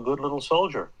them a good little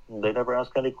soldier. They never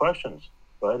ask any questions,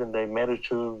 right? And they manage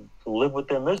to live with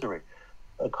their misery.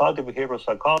 A cognitive behavioral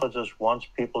psychologist wants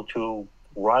people to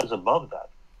rise above that.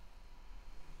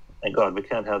 And God, we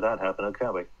can't have that happen,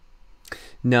 can we?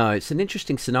 No, it's an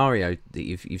interesting scenario that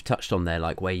you've touched on there,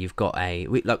 like where you've got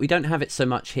we don't have it so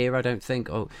much here, I don't think.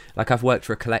 I've worked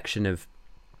for a collection of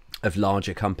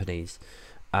larger companies,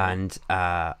 and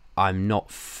I'm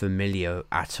not familiar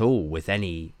at all with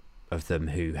any of them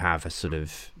who have a sort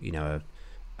of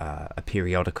a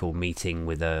periodical meeting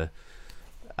with a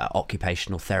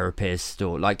occupational therapist,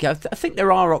 or I think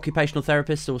there are occupational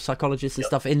therapists or psychologists and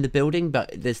stuff in the building, but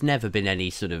there's never been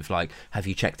any sort of have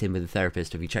you checked in with a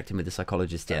therapist, have you checked in with a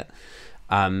psychologist yet?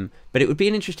 But it would be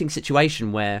an interesting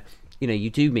situation where you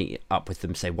do meet up with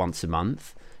them, say once a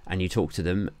month, and you talk to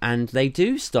them, and they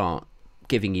do start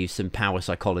giving you some power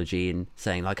psychology and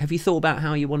saying have you thought about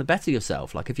how you want to better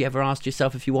yourself? Have you ever asked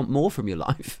yourself if you want more from your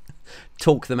life?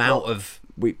 Talk them out of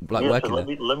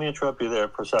working. Let me interrupt you there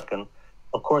for a second.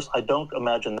 Of course, I don't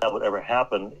imagine that would ever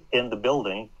happen in the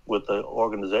building with the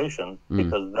organization,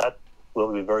 because that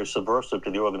will be very subversive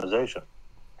to the organization.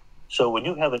 So when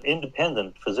you have an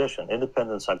independent physician,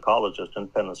 independent psychologist,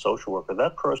 independent social worker,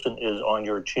 that person is on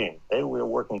your team. They are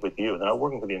working with you. They're not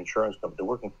working for the insurance company. They're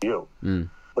working for you.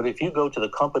 But if you go to the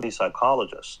company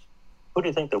psychologist, who do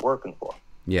you think they're working for?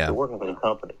 Yeah. They're working for the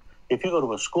company. If you go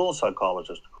to a school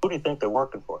psychologist, who do you think they're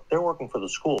working for? They're working for the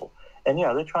school. And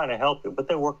yeah, they're trying to help you, but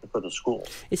they're working for the school.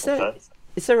 Is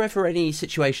there ever any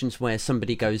situations where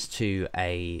somebody goes to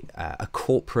a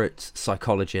corporate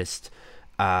psychologist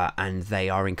and they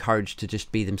are encouraged to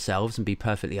just be themselves and be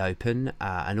perfectly open,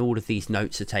 and all of these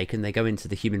notes are taken, they go into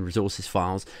the human resources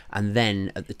files, and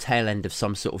then at the tail end of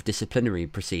some sort of disciplinary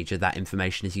procedure, that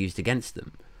information is used against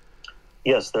them?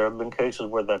 Yes, there have been cases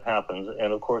where that happens,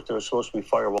 and of course there are supposed to be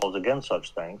firewalls against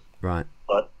such things. Right.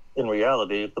 But in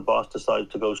reality, if the boss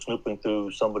decides to go snooping through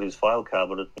somebody's file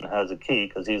cabinet and has a key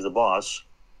because he's the boss,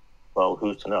 well,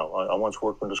 who's to know? I once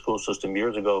worked in the school system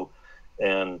years ago,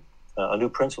 and a new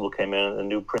principal came in, and a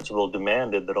new principal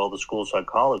demanded that all the school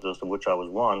psychologists, of which I was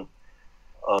one,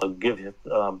 give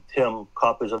him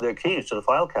copies of their keys to the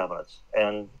file cabinets.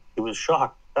 And he was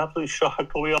shocked, absolutely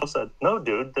shocked. We all said, no,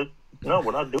 dude, no,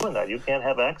 we're not doing that. You can't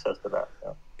have access to that. You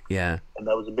know? Yeah. And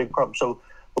that was a big problem. So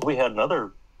we had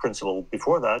another principal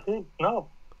before that. Didn't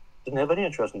have any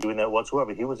interest in doing that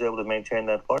whatsoever. He was able to maintain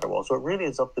that firewall. So it really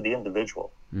is up to the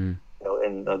individual. You know,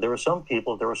 and there were some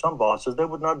bosses that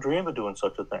would not dream of doing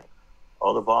such a thing.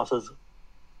 Other bosses,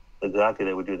 exactly,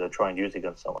 they would do that, try and use it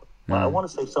against someone. I want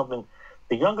to say something.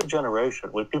 The younger generation,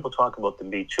 when people talk about the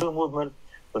Me Too movement,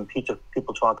 when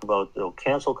people talk about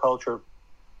cancel culture,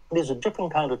 these are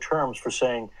different kind of terms for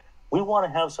saying we want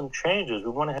to have some changes. We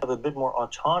want to have a bit more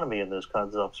autonomy in this kind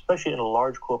of stuff, especially in a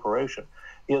large corporation.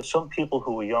 You have some people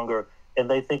who are younger and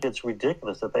they think it's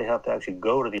ridiculous that they have to actually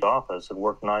go to the office and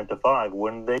work 9 to 5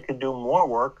 when they could do more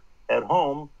work at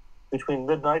home between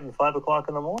midnight and 5 o'clock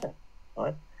in the morning,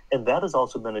 right? And that has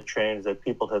also been a change that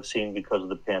people have seen because of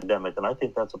the pandemic. And I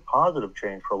think that's a positive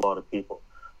change for a lot of people.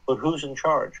 But who's in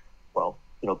charge? Well,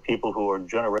 people who are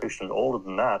generations older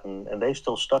than that, and they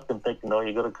still stuck in thinking, no,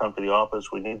 you got to come to the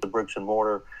office. We need the bricks and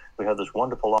mortar. We have this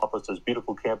wonderful office, this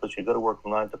beautiful campus. You got to work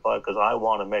from 9 to 5 because I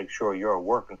want to make sure you're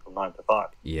working from 9 to 5.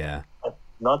 Yeah. That's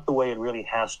not the way it really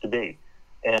has to be.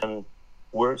 And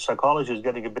psychology is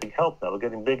getting a big help now. We're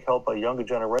getting big help by a younger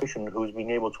generation who's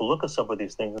being able to look at some of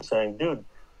these things and saying, dude,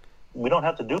 we don't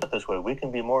have to do it this way. We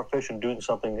can be more efficient doing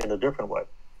something in a different way.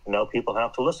 And now people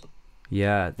have to listen.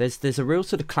 Yeah, there's a real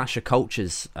sort of clash of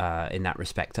cultures in that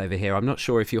respect over here. I'm not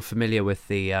sure if you're familiar with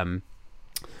the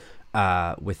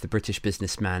British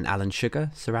businessman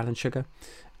Sir Alan Sugar.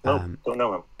 No, don't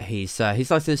know him. He's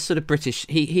like this sort of British.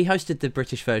 He hosted the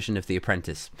British version of The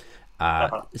Apprentice.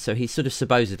 So he's sort of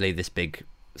supposedly this big,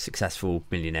 successful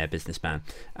millionaire businessman.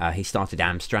 He started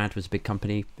Amstrad, was a big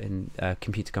company in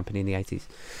computer company in the 80s,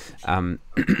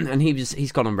 and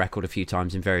he's gone on record a few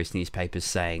times in various newspapers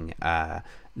saying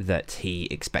that he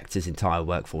expects his entire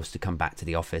workforce to come back to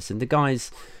the office. And the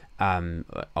guy's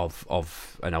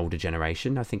of an older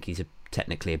generation. I think he's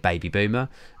technically a baby boomer,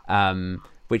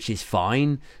 which is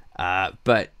fine.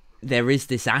 But there is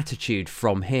this attitude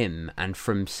from him and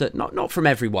from not from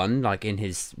everyone, like in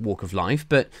his walk of life,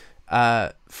 but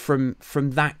from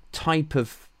that type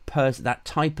of person, that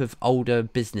type of older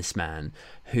businessman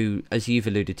who, as you've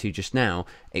alluded to just now,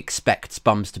 expects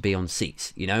bums to be on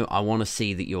seats. I want to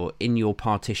see that you're in your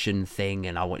partition thing,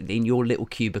 and I want in your little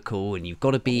cubicle, and you've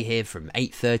got to be here from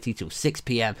 8:30 till 6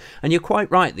 p.m. And you're quite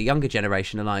right. The younger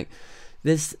generation are like,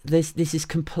 this is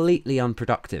completely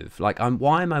unproductive. Like,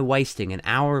 why am I wasting an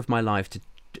hour of my life to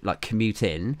commute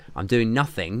in? I'm doing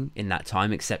nothing in that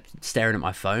time except staring at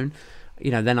my phone.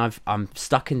 Then I'm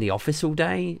stuck in the office all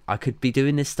day. I could be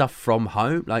doing this stuff from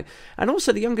home. And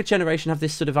also the younger generation have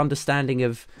this sort of understanding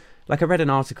of, I read an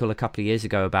article a couple of years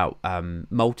ago about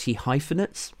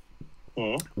multi-hyphenates,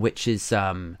 which is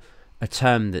a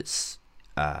term that's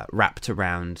wrapped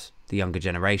around the younger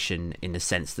generation in the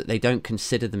sense that they don't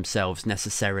consider themselves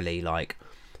necessarily like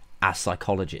a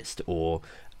psychologist or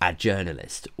a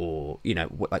journalist or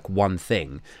one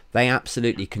thing. They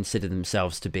absolutely consider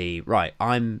themselves to be, right,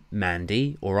 I'm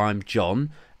Mandy or I'm John,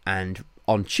 and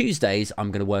on Tuesdays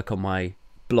I'm going to work on my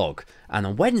blog, and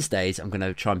on Wednesdays I'm going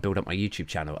to try and build up my YouTube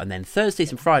channel, and then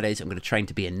Thursdays and Fridays I'm going to train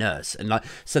to be a nurse. And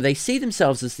so they see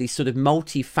themselves as these sort of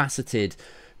multifaceted,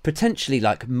 potentially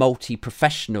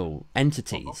multi-professional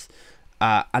entities,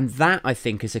 and that I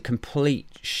think is a complete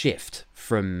shift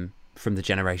from the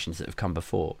generations that have come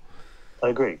before. I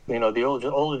agree.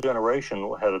 The older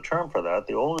generation had a term for that.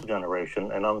 The older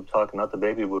generation, and I'm talking not the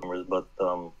baby boomers, but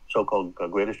so-called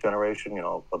greatest generation,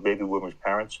 baby boomers'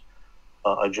 parents,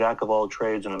 a jack of all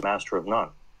trades and a master of none.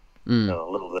 A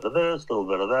little bit of this, a little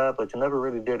bit of that, but you never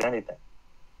really did anything.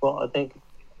 Well, I think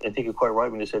you're quite right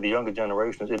when you say the younger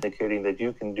generation is indicating that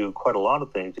you can do quite a lot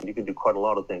of things, and you can do quite a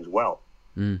lot of things well.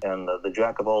 And the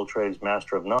jack of all trades,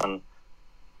 master of none,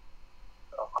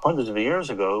 hundreds of years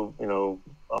ago,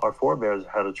 our forebears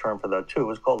had a term for that too. It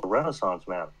was called the Renaissance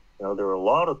man. There were a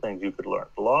lot of things you could learn,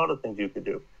 a lot of things you could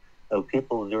do.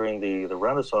 People during the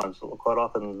Renaissance, quite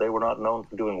often, they were not known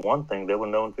for doing one thing. They were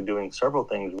known for doing several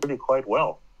things really quite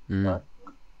well. Right?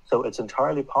 So it's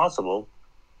entirely possible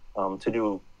to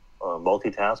do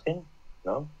multitasking.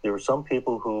 There are some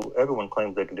people who, everyone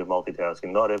claims they can do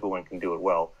multitasking. Not everyone can do it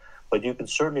well. But you can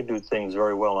certainly do things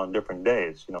very well on different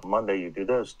days. Monday you do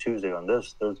this, Tuesday on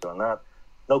this, Thursday on that.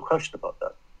 No question about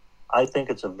that. I think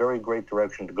it's a very great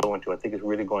direction to go into. I think it's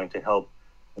really going to help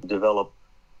develop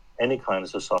any kind of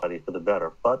society for the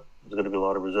better. But there's going to be a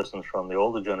lot of resistance from the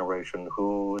older generation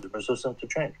who is resistant to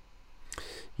change.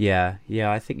 Yeah,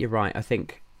 I think you're right. I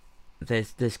think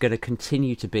there's going to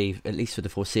continue to be, at least for the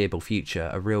foreseeable future,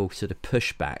 a real sort of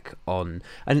pushback on,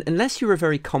 and unless you're a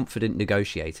very confident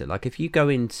negotiator, like if you go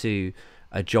into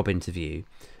a job interview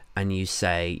and you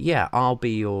say, yeah, I'll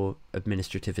be your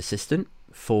administrative assistant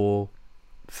for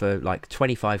like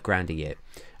 25 grand a year,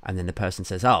 and then the person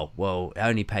says, oh, well, it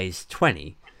only pays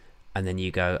 20, and then you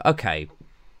go, okay,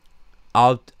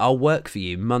 I'll work for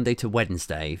you Monday to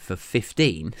Wednesday for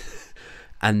 15,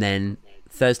 and then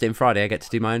Thursday and Friday I get to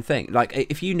do my own thing. Like,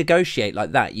 if you negotiate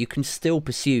like that, you can still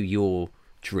pursue your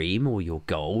dream or your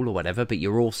goal or whatever, but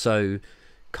you're also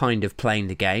kind of playing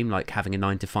the game, like having a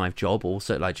 9-to-5 job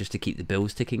also, like just to keep the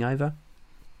bills ticking over.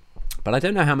 But I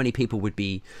don't know how many people would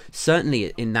be,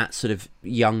 certainly in that sort of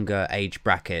younger age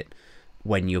bracket,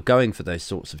 when you're going for those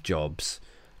sorts of jobs.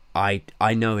 I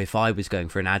know if I was going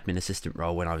for an admin assistant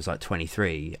role when I was like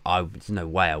 23, there's no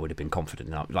way I would have been confident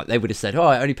enough. Like, they would have said, oh,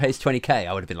 it only pays 20k.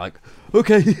 I would have been like,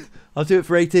 okay, I'll do it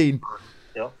for 18.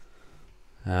 Yeah.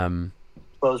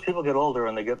 Well, as people get older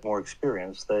and they get more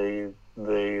experience, the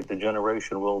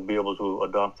generation will be able to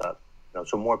adopt that.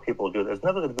 So more people do. There's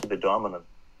never going to be the dominant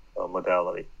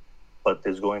modality, but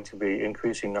there's going to be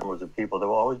increasing numbers of people. There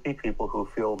will always be people who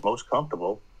feel most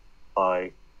comfortable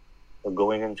by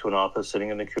going into an office, sitting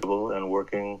in the cubicle, and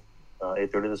working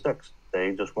 8:30 to 6.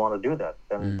 They just want to do that,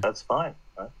 and that's fine.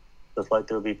 Right? Just like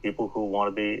there'll be people who want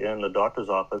to be in the doctor's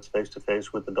office, face to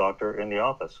face with the doctor in the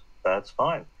office. That's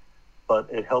fine, but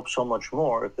it helps so much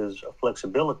more if there's a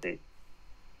flexibility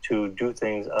to do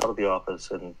things out of the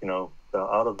office and out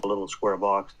of the little square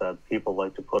box that people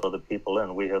like to put other people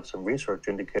in. We have some research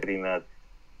indicating that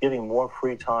giving more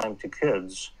free time to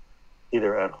kids,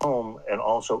 either at home and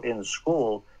also in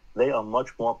school, they are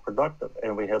much more productive.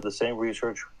 And we have the same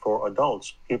research for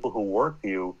adults. People who work for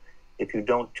you, if you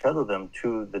don't tether them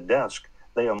to the desk,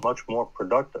 they are much more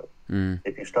productive.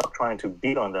 If you stop trying to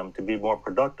beat on them to be more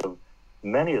productive,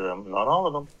 many of them, not all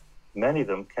of them, many of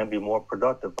them can be more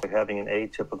productive by having an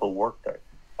atypical workday.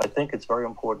 I think it's very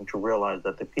important to realize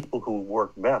that the people who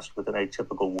work best with an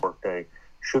atypical workday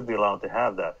should be allowed to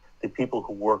have that. The people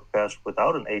who work best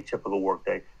without an atypical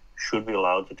workday should be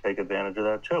allowed to take advantage of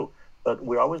that too. But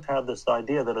we always have this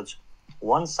idea that it's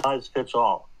one size fits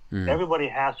all. Everybody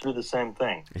has to do the same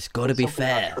thing. It's got to be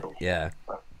fair. Yeah.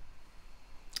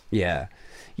 Yeah.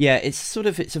 Yeah, it's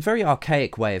a very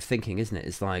archaic way of thinking, isn't it?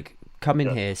 It's like, come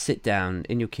in here, sit down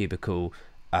in your cubicle,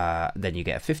 then you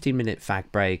get a 15-minute fag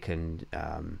break, and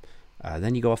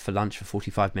then you go off for lunch for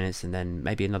 45 minutes, and then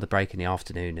maybe another break in the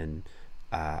afternoon,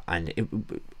 and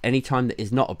any time that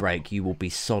is not a break, you will be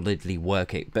solidly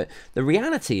working. But the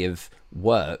reality of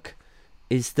work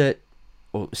is that,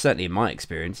 or certainly in my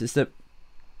experience, is that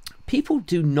people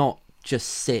do not just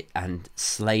sit and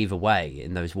slave away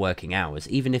in those working hours,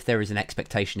 even if there is an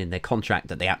expectation in their contract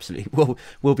that they absolutely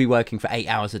will be working for 8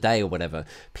 hours a day or whatever.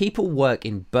 People work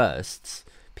in bursts.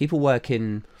 People work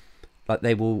in, like,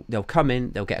 they'll come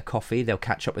in, they'll get a coffee, they'll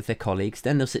catch up with their colleagues,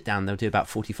 then they'll sit down, they'll do about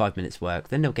 45 minutes work,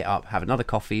 then they'll get up, have another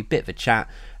coffee, bit of a chat,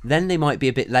 then they might be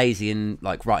a bit lazy and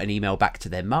like write an email back to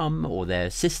their mum or their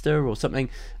sister or something,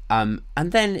 and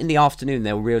then in the afternoon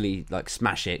they'll really like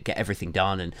smash it, get everything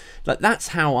done. And like, that's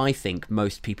how I think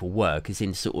most people work, is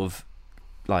in sort of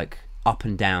like up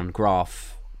and down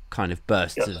graph kind of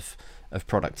bursts of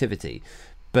productivity.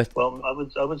 But well,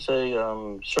 I would say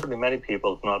certainly many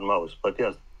people, if not most, but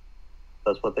yes,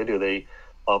 that's what they do. They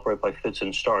operate by fits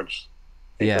and starts,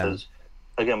 because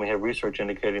again, we have research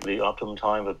indicating the optimum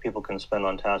time that people can spend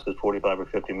on tasks is 45 or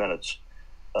 50 minutes.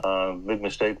 Big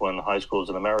mistake when high schools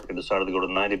in America decided to go to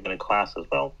 90-minute classes.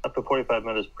 Well, after 45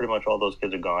 minutes, pretty much all those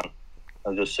kids are gone.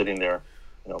 They're just sitting there,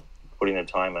 putting their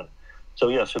time in. So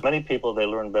yes, for many people, they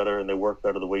learn better and they work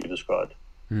better the way you described.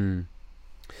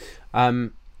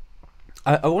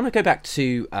 I want to go back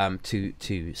to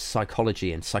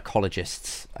psychology and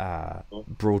psychologists,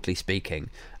 broadly speaking.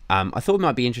 I thought it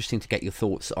might be interesting to get your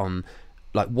thoughts on,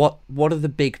 like, what are the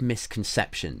big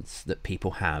misconceptions that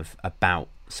people have about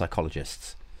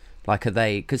psychologists? Like, are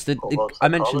they, because I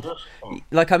mentioned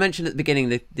at the beginning,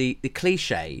 the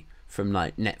cliche from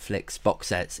like Netflix box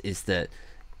sets is that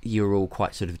you're all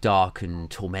quite sort of dark and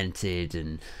tormented,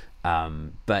 and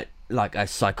but like, are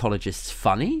psychologists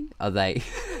funny? Are they?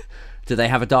 Do they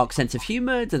have a dark sense of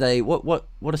humor? Do they? What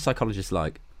are psychologists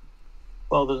like?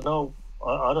 Well, there's no.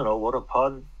 I don't know what are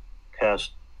podcast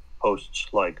hosts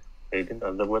like.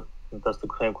 That's the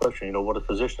same question. What are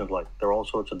physicians like? They're all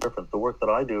sorts of different. The work that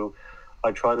I do,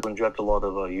 I try to inject a lot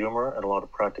of humor and a lot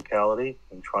of practicality,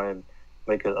 and try and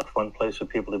make it a fun place for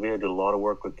people to be. I do a lot of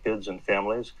work with kids and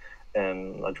families,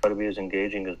 and I try to be as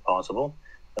engaging as possible.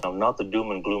 And I'm not the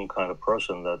doom and gloom kind of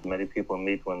person that many people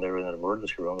meet when they're in an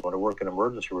emergency room. When I work in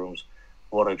emergency rooms,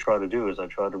 what I try to do is I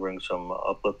try to bring some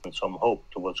uplift and some hope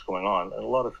to what's going on. And a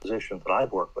lot of physicians that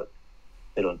I've worked with,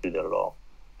 they don't do that at all.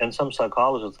 And some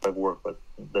psychologists that I've worked with,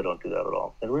 they don't do that at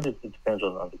all. It really depends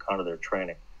on the kind of their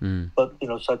training. But,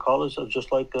 psychologists are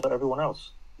just like everyone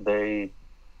else. They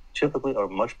typically are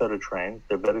much better trained.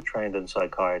 They're better trained than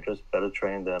psychiatrists, better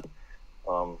trained than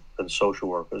social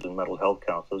workers and mental health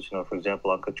counselors. For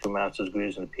example, I've got 2 master's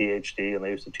degrees and a PhD, and I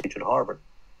used to teach at Harvard.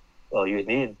 You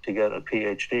need to get a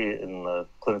PhD in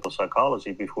clinical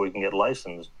psychology before you can get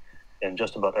licensed in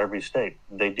just about every state.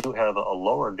 They do have a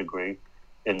lower degree.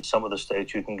 In some of the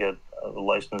states, you can get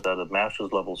licensed as a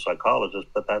master's level psychologist,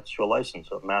 but that's your license,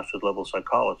 a master's level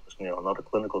psychologist, not a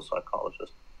clinical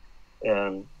psychologist.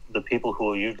 And the people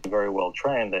who are usually very well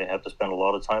trained, they have to spend a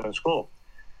lot of time in school,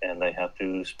 and they have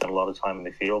to spend a lot of time in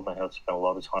the field. They have to spend a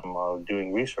lot of time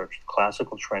doing research.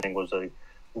 Classical training was a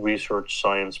research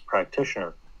science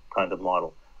practitioner kind of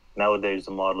model. Nowadays,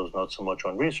 the model is not so much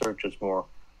on research; it's more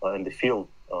in the field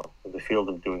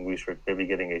of doing research, maybe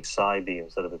getting a PsyD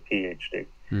instead of a PhD.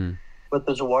 But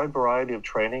there's a wide variety of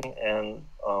training, and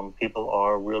people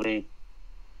are really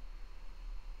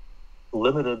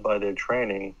limited by their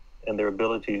training and their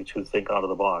ability to think out of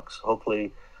the box.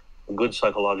 Hopefully, a good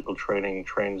psychological training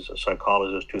trains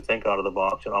psychologists to think out of the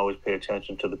box and always pay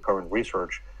attention to the current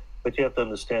research. But you have to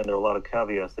understand there are a lot of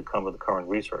caveats that come with the current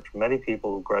research. Many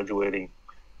people graduating,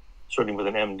 certainly with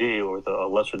an MD or with a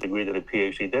lesser degree than a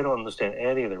PhD, they don't understand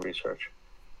any of the research.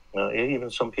 Even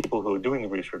some people who are doing the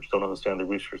research don't understand the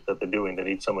research that they're doing. They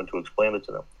need someone to explain it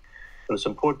to them. But it's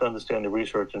important to understand the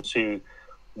research and see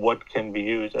what can be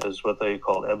used as what they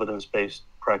call evidence-based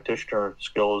practitioner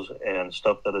skills and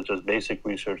stuff that is just basic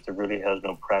research that really has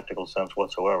no practical sense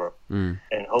whatsoever. And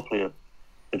hopefully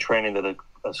the training that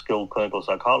a skilled clinical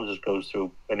psychologist goes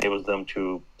through enables them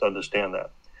to understand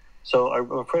that. So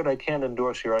I'm afraid I can't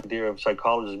endorse your idea of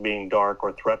psychologists being dark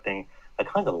or threatening. I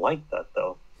kind of like that,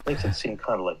 though. It makes it seem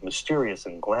kind of like mysterious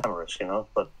and glamorous,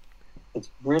 but it's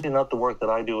really not the work that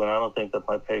I do, and I don't think that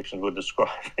my patients would describe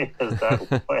me as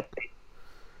that way.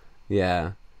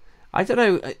 Yeah. I don't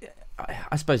know.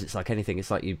 I suppose it's like anything. It's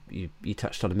like you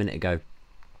touched on a minute ago.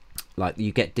 Like,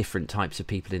 you get different types of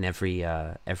people in every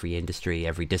industry,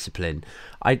 every discipline.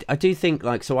 I do think,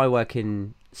 like, so I work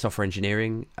in software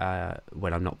engineering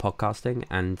when I'm not podcasting,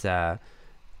 and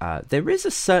there is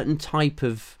a certain type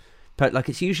of, like,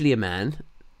 it's usually a man.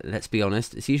 Let's be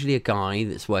honest. It's usually a guy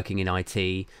that's working in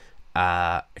IT.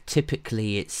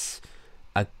 Typically, it's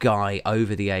a guy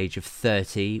over the age of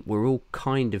 30. We're all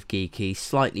kind of geeky,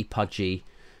 slightly pudgy.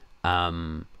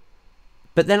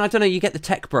 But then, I don't know, you get the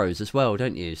tech bros as well,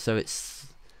 don't you? So it's,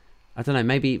 I don't know,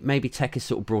 maybe tech is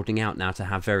sort of broadening out now to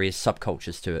have various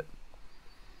subcultures to it.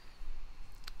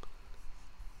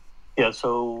 Yeah,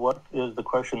 so what is the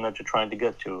question that you're trying to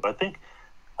get to? I think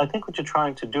what you're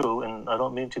trying to do, and I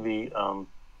don't mean to be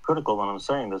critical when I'm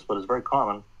saying this, but it's very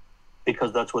common,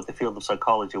 because that's what the field of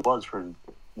psychology was for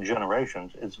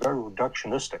generations. It's very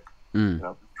reductionistic.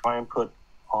 Try and put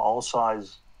all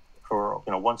size for,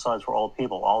 one size for all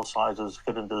people, all sizes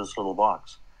fit into this little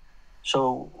box.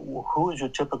 So who is your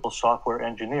typical software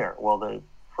engineer? Well, the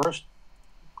first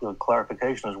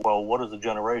clarification is, well, what is the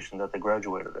generation that they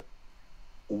graduated in?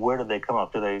 Where did they come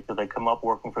up? Did they come up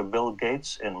working for Bill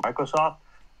Gates in Microsoft?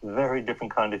 Very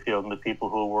different kind of field than the people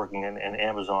who are working in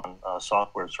Amazon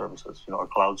software services, or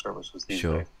cloud services these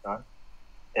days. Right?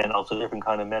 And also different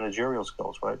kind of managerial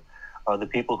skills, right? The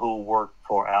people who work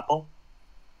for Apple,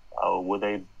 were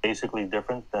they basically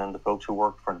different than the folks who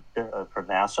work for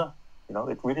NASA?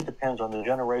 It really depends on the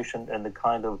generation and the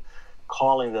kind of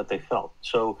calling that they felt.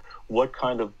 So what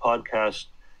kind of podcast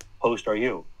host are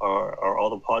you? Are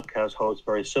all the podcast hosts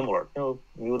very similar? You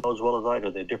know as well as I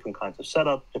do. They're different kinds of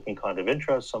setup, different kind of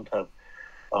interests. Sometimes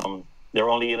they're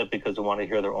only in it because they want to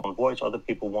hear their own voice. Other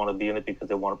people want to be in it because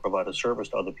they want to provide a service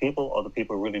to other people. Other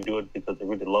people really do it because they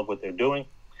really love what they're doing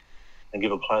and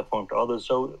give a platform to others.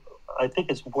 So I think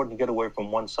it's important to get away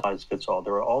from one size fits all.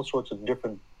 There are all sorts of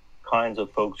different kinds of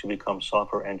folks who become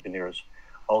software engineers,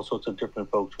 all sorts of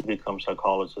different folks who become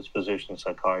psychologists, physicians,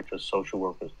 psychiatrists, social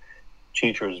workers,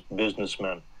 teachers,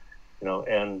 businessmen,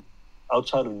 and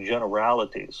outside of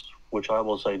generalities, which I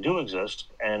will say do exist,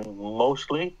 and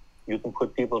mostly you can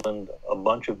put people in a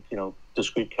bunch of,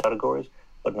 discrete categories,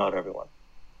 but not everyone.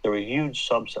 There are huge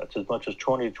subsets, as much as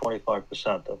 20 to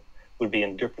 25% would be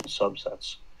in different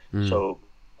subsets. So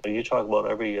you talk about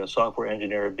every software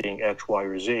engineer being X, Y,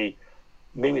 or Z,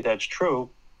 maybe that's true,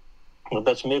 But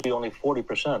that's maybe only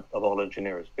 40% of all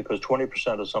engineers, because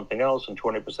 20% is something else, and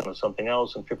 20% is something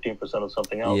else, and 15% is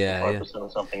something else, and 5%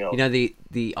 is something else. You know,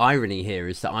 the irony here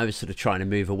is that I was sort of trying to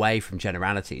move away from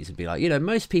generalities and be like, you know,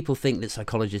 most people think that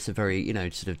psychologists are very, you know,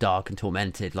 sort of dark and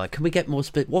tormented. Like, can we get more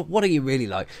what are you really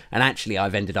like? And actually,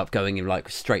 I've ended up going in like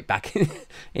straight back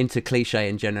into cliche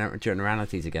and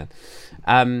generalities again.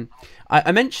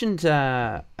 I mentioned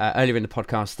earlier in the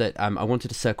podcast that I wanted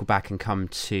to circle back and come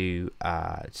to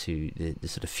the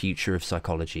sort of future of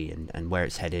psychology and where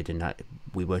it's headed, and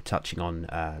we were touching on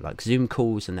like Zoom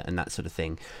calls and that sort of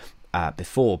thing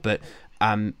before, but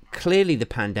clearly the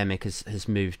pandemic has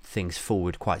moved things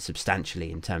forward quite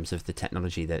substantially in terms of the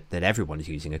technology that everyone is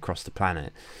using across the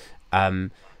planet.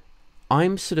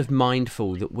 I'm sort of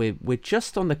mindful that we're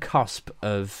just on the cusp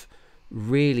of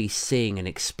really seeing an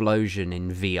explosion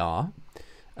in VR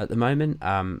at the moment.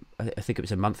 I think it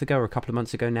was a month ago or a couple of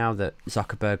months ago now that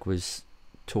Zuckerberg was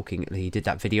talking. He did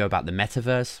that video about the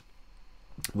metaverse,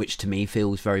 which to me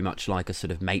feels very much like a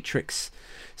sort of Matrix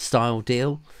style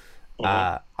deal.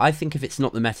 I think if it's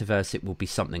not the metaverse, it will be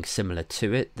something similar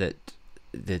to it, that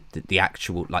the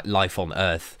actual like life on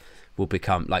Earth will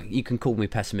become, like, you can call me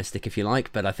pessimistic if you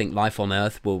like, but I think life on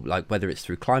Earth will, like, whether it's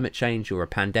through climate change or a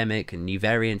pandemic and new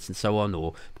variants and so on,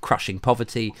 or crushing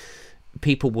poverty,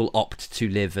 people will opt to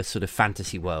live a sort of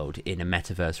fantasy world in a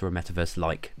metaverse or a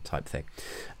metaverse-like type thing.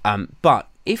 But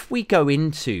if we go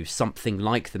into something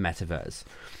like the metaverse,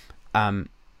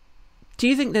 do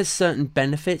you think there's certain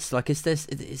benefits? Like,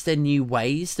 is there new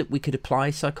ways that we could apply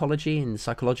psychology and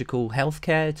psychological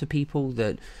healthcare to people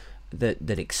that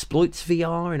exploits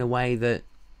VR in a way that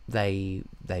they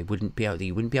wouldn't be able, that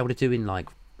you wouldn't be able to do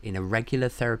in a regular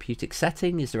therapeutic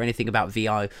setting? Is there anything about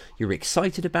VR you're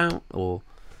excited about, or?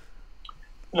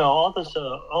 No, all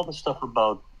this stuff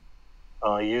about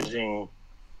using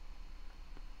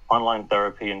online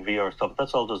therapy and VR stuff,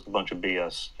 that's all just a bunch of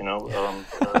BS, you know,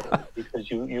 because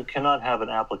you cannot have an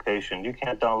application. You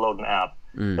can't download an app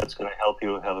that's going to help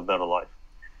you have a better life.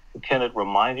 Can it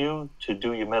remind you to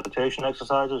do your meditation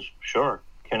exercises? Sure.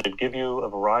 Can it give you a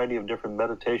variety of different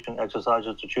meditation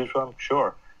exercises to choose from?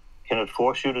 Sure. Can it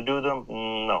force you to do them?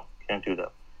 No, can't do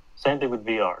that. Same thing with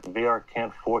VR. VR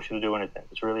can't force you to do anything.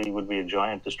 It really would be a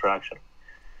giant distraction.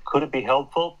 Could it be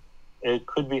helpful? It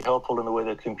could be helpful in the way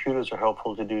that computers are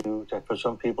helpful for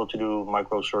some people to do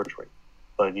microsurgery,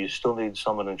 but you still need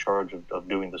someone in charge of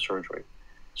doing the surgery.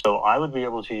 So I would be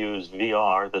able to use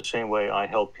VR the same way I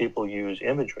help people use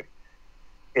imagery.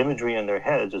 Imagery in their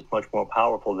heads is much more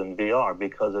powerful than VR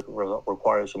because it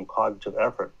requires some cognitive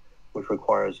effort, which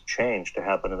requires change to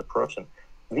happen in the person.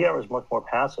 VR is much more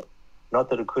passive. Not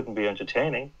that it couldn't be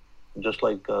entertaining, just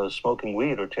like smoking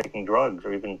weed or taking drugs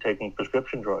or even taking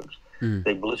prescription drugs.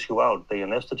 They bliss you out, they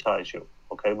anesthetize you,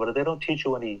 okay? But they don't teach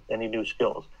you any new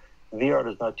skills. VR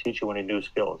does not teach you any new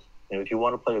skills. You know, if you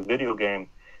want to play a video game,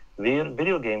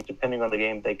 video games, depending on the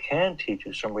game, they can teach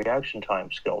you some reaction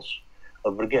time skills.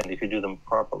 But again, if you do them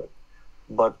properly.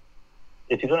 But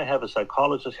if you're going to have a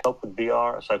psychologist help with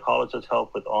VR, a psychologist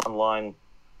help with online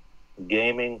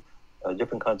gaming,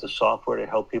 different kinds of software to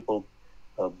help people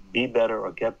be better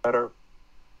or get better,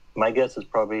 my guess is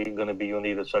probably going to be you'll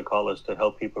need a psychologist to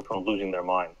help people from losing their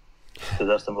mind, because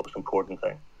that's the most important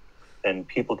thing. And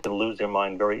people can lose their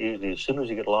mind very easily as soon as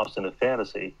you get lost in a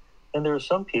fantasy. And there are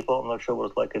some people, I'm not sure what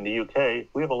it's like in the UK,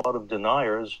 we have a lot of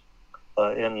deniers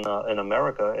in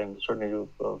America, and certainly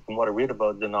from what I read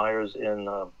about, deniers in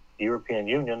the European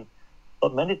Union,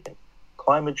 but many things.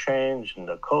 Climate change and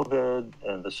the COVID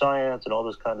and the science and all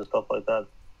this kind of stuff like that.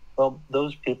 Well,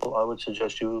 those people, I would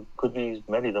suggest could be,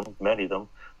 many of them,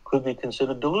 could be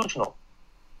considered delusional.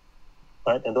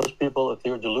 Right? And those people, if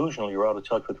they're delusional, you're out of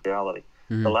touch with reality.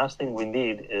 The last thing we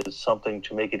need is something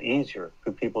to make it easier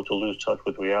for people to lose touch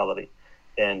with reality.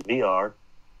 And VR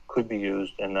could be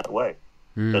used in that way.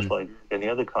 Just like any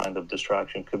other kind of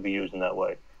distraction could be used in that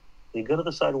way. You got to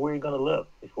decide where you're going to live.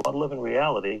 If you want to live in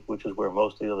reality, which is where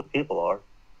most of the other people are,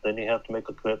 then you have to make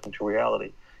a commitment to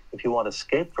reality. If you want to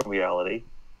escape from reality,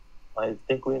 I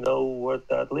think we know what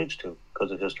that leads to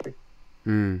because of history.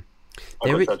 That's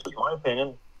just my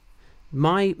opinion.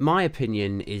 My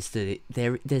opinion is that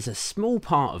there's a small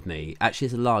part of me, actually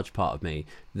it's a large part of me,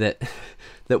 that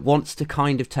wants to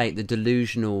kind of take the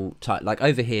delusional type, like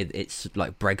over here it's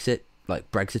like Brexit,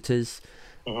 like Brexiters,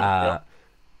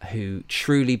 who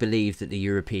truly believe that the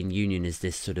European Union is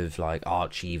this sort of like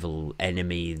arch evil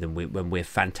enemy, when we're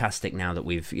fantastic now that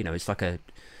we've, you know, it's like a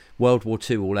World War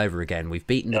II all over again. We've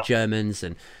beaten the Germans,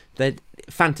 and they're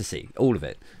fantasy, all of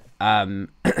it. And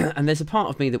there's a part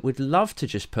of me that would love to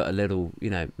just put a little, you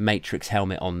know, Matrix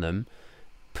helmet on them,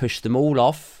 push them all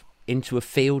off into a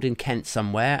field in Kent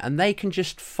somewhere, and they can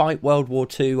just fight World War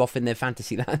II off in their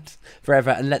fantasy land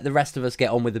forever, and let the rest of us get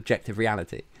on with objective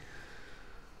reality.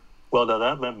 Well,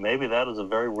 now maybe that is a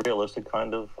very realistic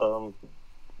kind of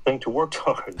thing to work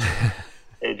towards.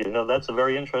 That's a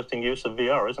very interesting use of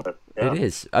VR, isn't it? Yeah. It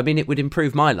is. I mean, it would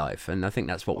improve my life, and I think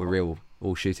that's what we're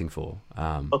all shooting for.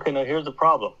 Okay, now here's the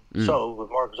problem. So, with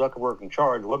Mark Zuckerberg in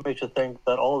charge, what makes you think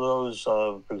that all of those,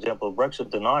 for example,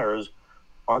 Brexit deniers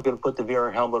aren't going to put the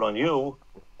VR helmet on you,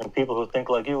 and people who think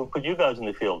like you will put you guys in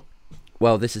the field?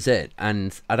 Well, this is it,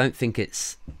 and I don't think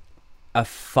it's a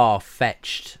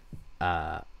far-fetched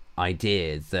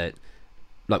idea that,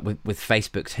 like with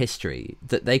Facebook's history,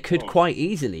 that they could quite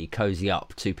easily cozy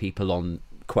up to people on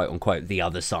quote-unquote the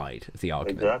other side of the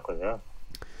argument. Exactly, yeah.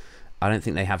 I don't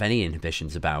think they have any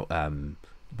inhibitions about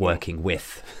working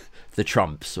with the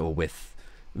Trumps or with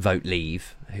Vote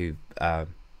Leave, who I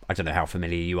don't know how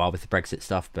familiar you are with the Brexit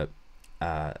stuff, but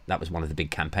that was one of the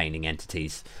big campaigning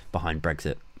entities behind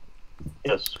Brexit.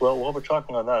 Yes. Well, while we're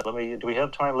talking on that, do we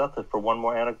have time left for one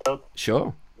more anecdote?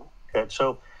 Sure. Okay.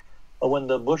 So, when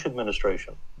the Bush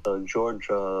administration, George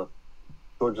II,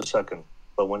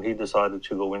 but when he decided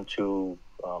to go into,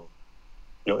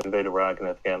 invade Iraq and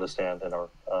Afghanistan and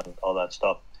all that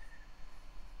stuff,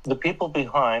 the people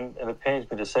behind, and it pains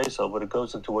me to say so, but it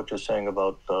goes into what you're saying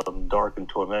about dark and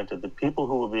tormented. The people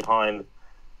who were behind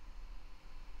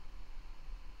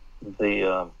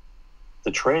the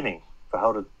training for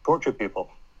how to torture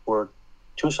people were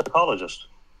two psychologists.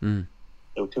 They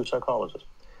were two psychologists.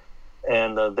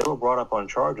 And they were brought up on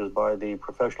charges by the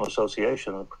professional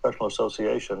association. The professional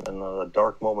association, in a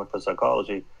dark moment for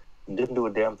psychology, didn't do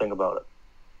a damn thing about it.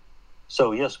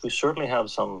 So, yes, we certainly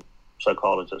have some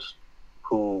psychologists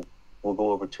who will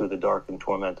go over to the dark and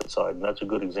tormented side, and that's a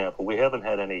good example. We haven't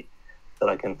had any that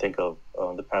I can think of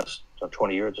in the past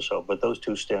 20 years or so, but those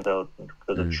two stand out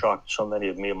because it shocked so many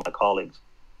of me and my colleagues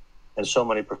and so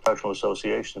many professional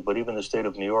associations. But even the state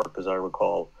of New York, as I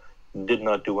recall, did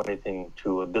not do anything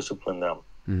to discipline them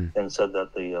and said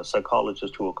that the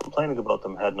psychologists who were complaining about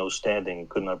them had no standing,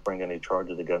 could not bring any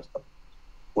charges against them.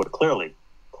 What clearly,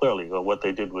 what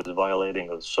they did was violating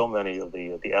of so many of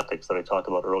the ethics that I talked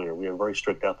about earlier. We have very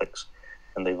strict ethics,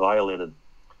 and they violated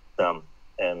them,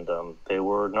 and they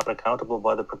were not accountable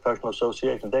by the professional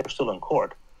association. They're still in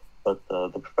court, but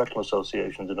the professional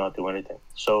association did not do anything.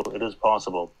 So it is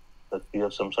possible that you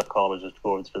have some psychologists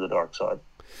going to the dark side.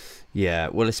 Yeah,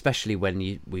 well, especially when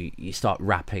you start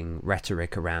wrapping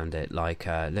rhetoric around it, like,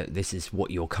 look, this is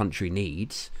what your country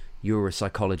needs. You're a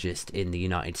psychologist in the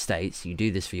United States. You do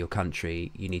this for your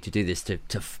country. You need to do this to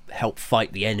help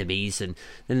fight the enemies. And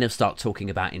then they'll start talking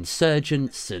about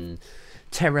insurgents and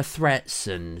terror threats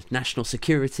and national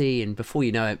security. And before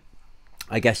you know it,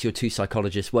 I guess you're two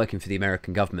psychologists working for the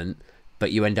American government,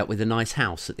 but you end up with a nice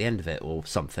house at the end of it or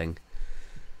something.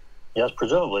 Yes,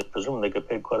 presumably they get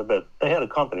paid quite a bit. They had a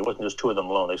company. It wasn't just two of them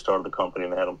alone. They started the company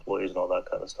and they had employees and all that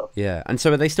kind of stuff. Yeah. And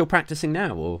so are they still practicing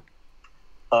now, or?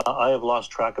 I have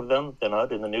lost track of them. They're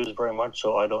not in the news very much,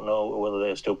 so I don't know whether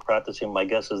they are still practicing. My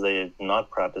guess is they are not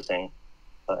practicing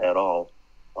at all.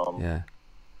 Yeah.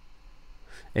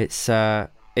 It's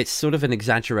sort of an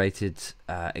exaggerated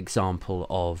example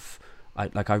of,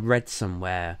 I read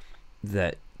somewhere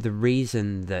that the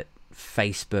reason that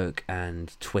Facebook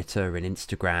and Twitter and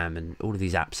Instagram and all of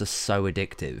these apps are so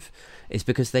addictive is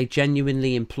because they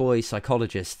genuinely employ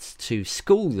psychologists to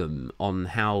school them on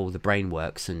how the brain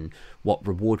works and what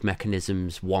reward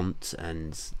mechanisms want,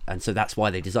 and so that's why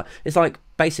they design. It's like,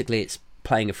 basically it's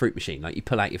playing a fruit machine. Like, you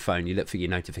pull out your phone, you look for your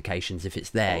notifications, if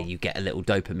it's there you get a little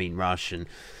dopamine rush, and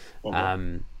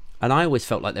I always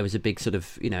felt like there was a big sort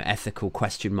of ethical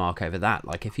question mark over that.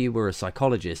 Like, if you were a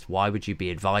psychologist, why would you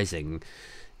be advising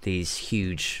these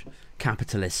huge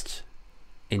capitalist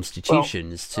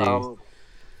institutions to...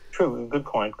 True, good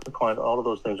point. All of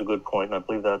those things are good point, and I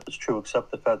believe that is true,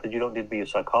 except the fact that you don't need to be a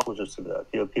psychologist to do that.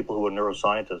 You have people who are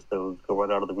neuroscientists that would go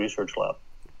right out of the research lab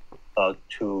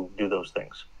to do those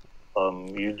things.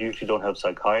 You usually don't have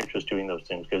psychiatrists doing those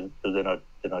things because they're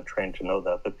not trained to know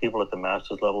that. But people at the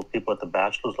master's level, people at the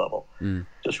bachelor's level,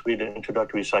 just read an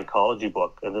introductory psychology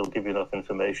book, and they'll give you enough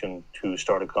information to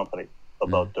start a company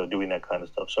about doing that kind of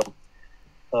stuff.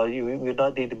 So you do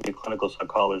not need to be a clinical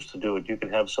psychologist to do it. You can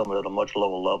have someone at a much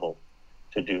lower level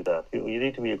to do that. You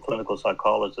need to be a clinical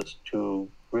psychologist to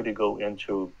really go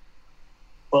into,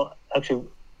 well, actually,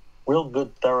 real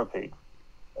good therapy.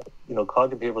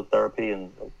 Cognitive behavioral therapy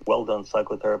and well-done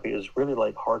psychotherapy is really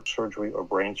like heart surgery or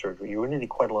brain surgery. You really need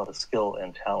quite a lot of skill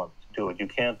and talent to do it. You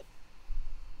can't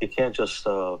just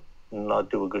not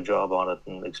do a good job on it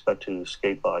and expect to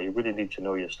skate by. You really need to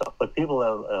know your stuff. But people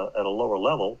at a lower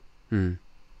level,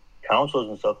 counselors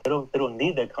and stuff, they don't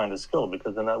need that kind of skill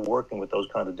because they're not working with those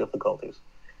kind of difficulties.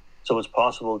 So it's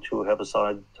possible to have a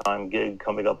side time gig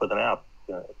coming up with an app,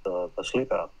 a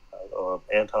sleep app, or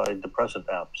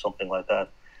antidepressant app, something like that.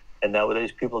 And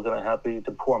nowadays, people are going to happy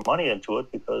to pour money into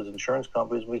it because insurance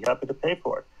companies will be happy to pay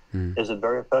for it. Is it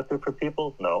very effective for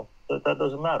people? No, that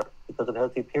doesn't matter because it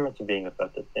has the appearance of being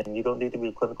effective. And you don't need to be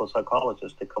a clinical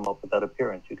psychologist to come up with that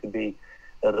appearance. You could be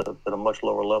at a much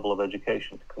lower level of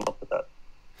education to come up with that.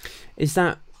 Is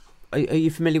that? Are you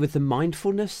familiar with the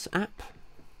mindfulness app?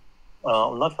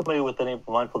 I'm not familiar with any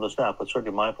mindfulness app, but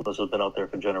certainly mindfulness has been out there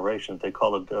for generations. They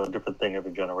call it a different thing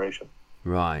every generation.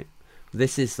 Right.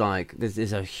 This is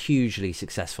a hugely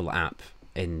successful app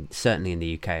certainly in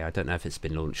the UK. I don't know if it's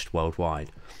been launched worldwide,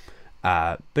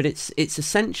 but it's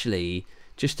essentially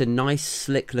just a nice,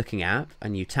 slick-looking app,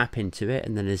 and you tap into it,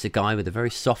 and then there's a guy with a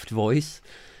very soft voice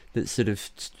that sort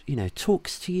of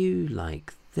talks to you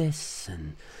like this,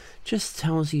 and just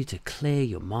tells you to clear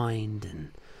your mind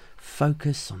and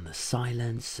focus on the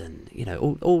silence, and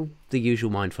all the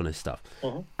usual mindfulness stuff.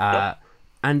 Yep.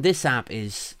 And this app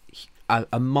is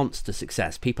a monster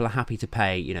success. People are happy to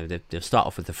pay. They'll start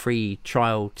off with the free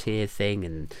trial tier thing,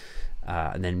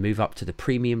 and then move up to the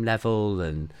premium level,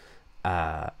 and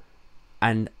I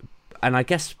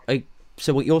guess.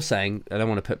 So what you're saying, I don't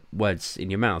want to put words in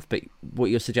your mouth, but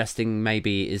what you're suggesting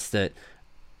maybe is that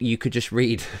you could just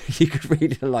read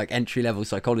a like entry level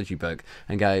psychology book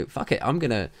and go, fuck it, I'm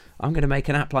gonna make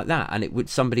an app like that, and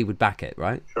somebody would back it,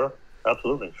 right? Sure,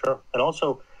 absolutely, sure. And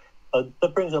also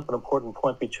that brings up an important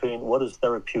point between what is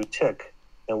therapeutic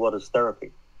and what is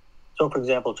therapy. So for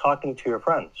example, talking to your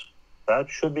friends, that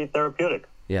should be therapeutic.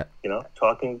 Yeah.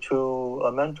 Talking to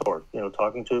a mentor,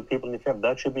 talking to people in your family,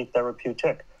 that should be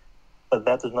therapeutic. But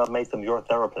that does not make them your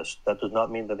therapist. That does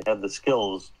not mean that they have the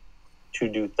skills to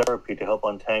do therapy to help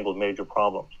untangle major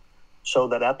problems. So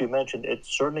that app you mentioned, it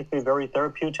certainly can be very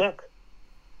therapeutic.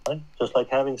 Right? Just like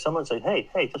having someone say, hey,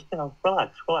 just,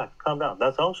 relax, calm down.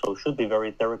 That also should be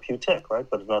very therapeutic, right?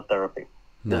 But it's not therapy.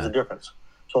 No. There's a difference.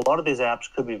 So a lot of these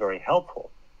apps could be very helpful,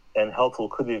 and helpful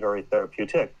could be very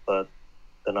therapeutic, but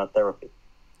they're not therapy.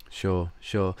 Sure.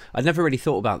 I'd never really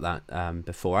thought about that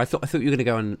before. I thought you were going to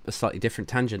go on a slightly different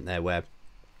tangent there, where,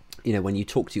 when you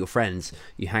talk to your friends,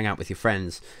 you hang out with your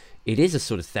friends, it is a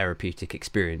sort of therapeutic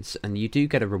experience, and you do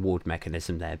get a reward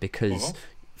mechanism there because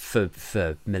for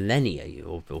millennia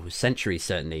or centuries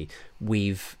certainly,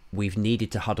 we've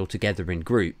needed to huddle together in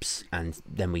groups, and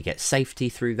then we get safety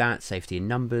through that, safety in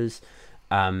numbers.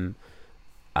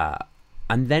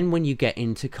 And then when you get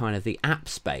into kind of the app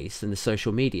space and the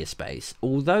social media space,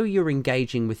 although you're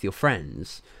engaging with your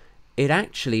friends, it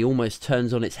actually almost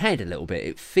turns on its head a little bit.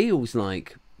 It feels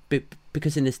like,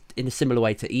 because in a similar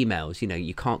way to emails,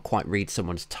 you can't quite read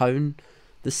someone's tone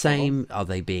the same. Are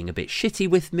they being a bit shitty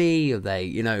with me? Are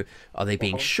they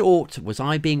being short? Was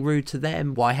I being rude to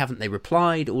them? Why haven't they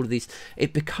replied? All of these,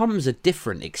 it becomes a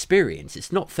different experience.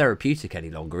 It's not therapeutic any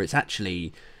longer. It's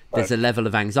actually, there's a level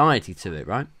of anxiety to it,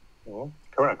 right?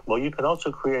 Correct. Well, you can also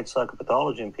create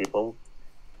psychopathology in people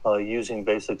using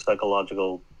basic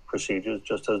psychological procedures,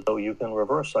 just as though you can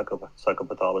reverse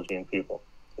psychopathology in people.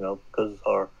 Because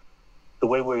the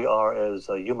way we are as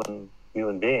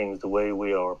human beings, the way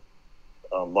we are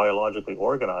biologically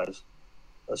organized,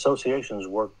 associations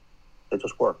work. They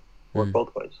just work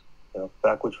both ways.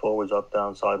 Backwards, forwards, up,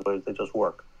 down, sideways. They just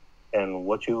work. And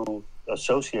what you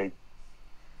associate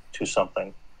to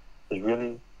something is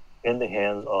really in the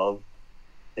hands of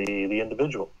the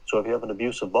individual. So if you have an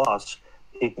abusive boss,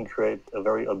 he can create a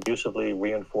very abusively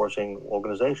reinforcing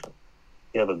organization.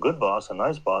 You have a good boss, a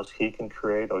nice boss, he can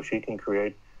create or she can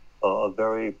create a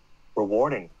very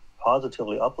rewarding,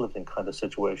 positively uplifting kind of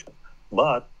situation.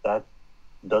 But that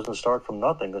doesn't start from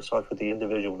nothing. It starts with the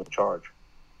individual in charge.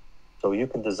 So you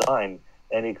can design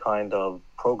any kind of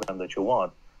program that you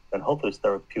want, and hopefully it's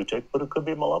therapeutic, but it could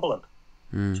be malevolent.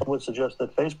 Some would suggest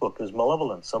that Facebook is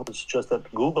malevolent. Some would suggest that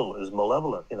Google is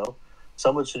malevolent.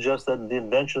 Some would suggest that the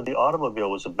invention of the automobile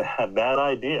was a bad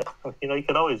idea. You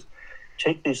can always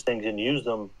take these things and use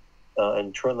them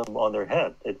and turn them on their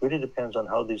head. It really depends on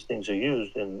how these things are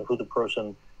used and who the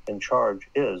person in charge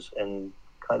is and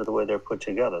kind of the way they're put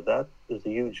together. That is the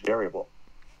huge variable.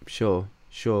 Sure.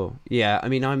 Yeah, I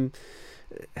mean, I'm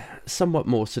somewhat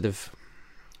more sort of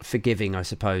forgiving, I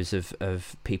suppose,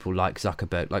 of people like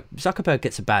Zuckerberg. Like, Zuckerberg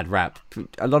gets a bad rap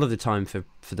a lot of the time for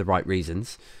the right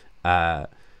reasons, but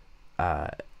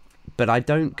I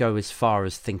don't go as far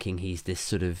as thinking he's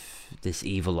this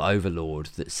evil overlord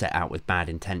that's set out with bad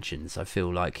intentions. I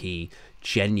feel like he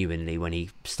genuinely, when he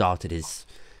started his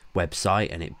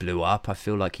website and it blew up. I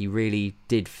feel like he really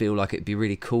did feel like it'd be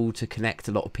really cool to connect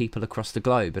a lot of people across the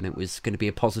globe, and it was going to be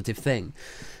a positive thing.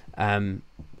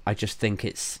 I just think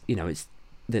it's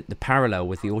the parallel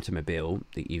with the automobile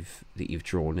that you've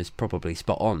drawn is probably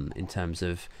spot on in terms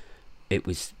of it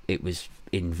was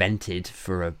invented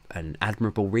for an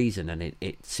admirable reason, and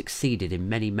it succeeded in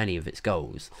many of its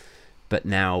goals. But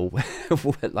now,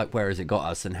 like, where has it got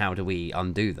us, and how do we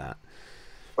undo that?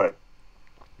 Right.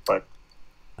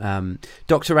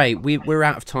 Dr. A, we're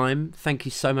out of time. Thank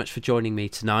you so much for joining me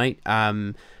tonight.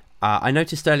 I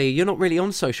noticed earlier you're not really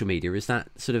on social media. Is that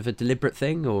sort of a deliberate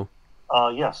thing, or?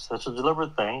 Yes, that's a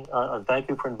deliberate thing. Thank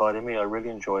you for inviting me. I really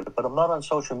enjoyed it. But I'm not on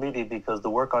social media because the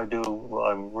work I do,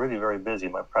 I'm really very busy.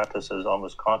 My practice is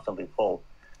almost constantly full.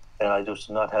 And I just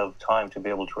do not have time to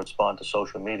be able to respond to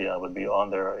social media. I would be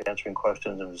on there answering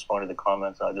questions and responding to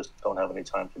comments. I just don't have any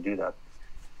time to do that.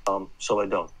 So I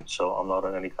don't. So I'm not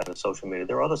on any kind of social media.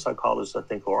 There are other psychologists, I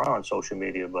think, who are on social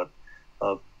media, but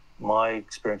my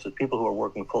experience is people who are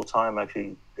working full-time,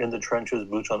 actually in the trenches,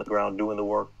 boots on the ground, doing the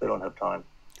work, they don't have time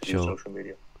to use social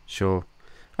media. Sure.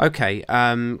 Okay,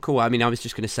 cool. I mean, I was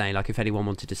just going to say, like, if anyone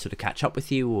wanted to sort of catch up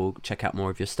with you or check out more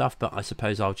of your stuff, but I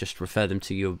suppose I'll just refer them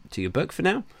to your book for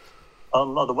now.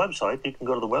 No, the website. You can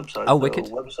go to the website. Oh, wicked.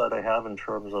 The website I have in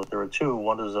terms of, there are two.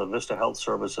 One is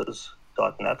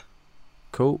vistahealthservices.net.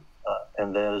 Cool.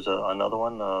 And there's another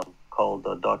one called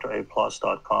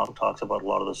draplus.com. Talks about a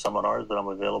lot of the seminars that I'm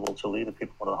available to lead if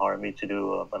people want to hire me to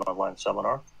do an online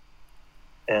seminar.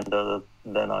 And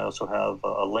then I also have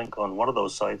a link on one of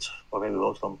those sites, or maybe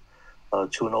both of them,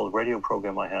 to an old radio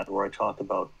program I had where I talked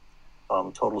about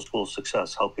total school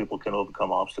success, how people can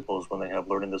overcome obstacles when they have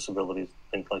learning disabilities,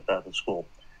 things like that in school.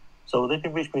 So they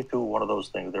can reach me through one of those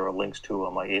things. There are links to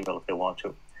my email if they want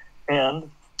to. And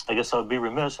I guess I would be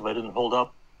remiss if I didn't hold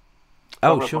up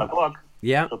my book.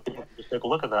 Yeah. So people can just take a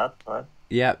look at that, right?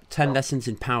 Yeah, 10 lessons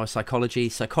in power psychology,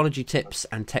 psychology tips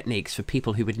and techniques for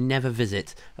people who would never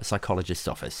visit a psychologist's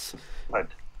office. Right.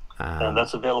 And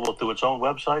that's available through its own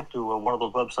website, through one of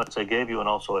those websites I gave you, and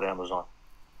also at Amazon.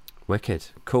 Wicked.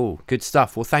 Cool. Good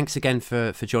stuff. Well, thanks again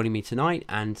for joining me tonight,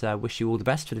 and wish you all the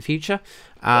best for the future.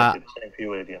 Thank you. Same for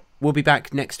you, Adrian. We'll be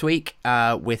back next week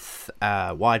with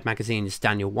Wired Magazine's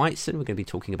Daniel Whiteson. We're going to be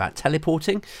talking about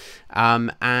teleporting.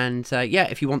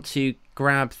 If you want to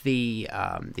grab the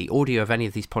audio of any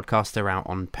of these podcasts, they're out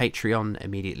on Patreon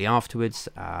immediately afterwards,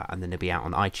 and then they'll be out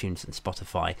on iTunes and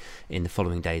Spotify in the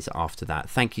following days after that.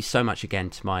 Thank you so much again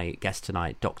to my guest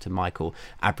tonight, Dr. Michael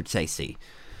Abruzzese.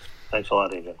 Thanks a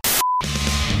lot, Adrian.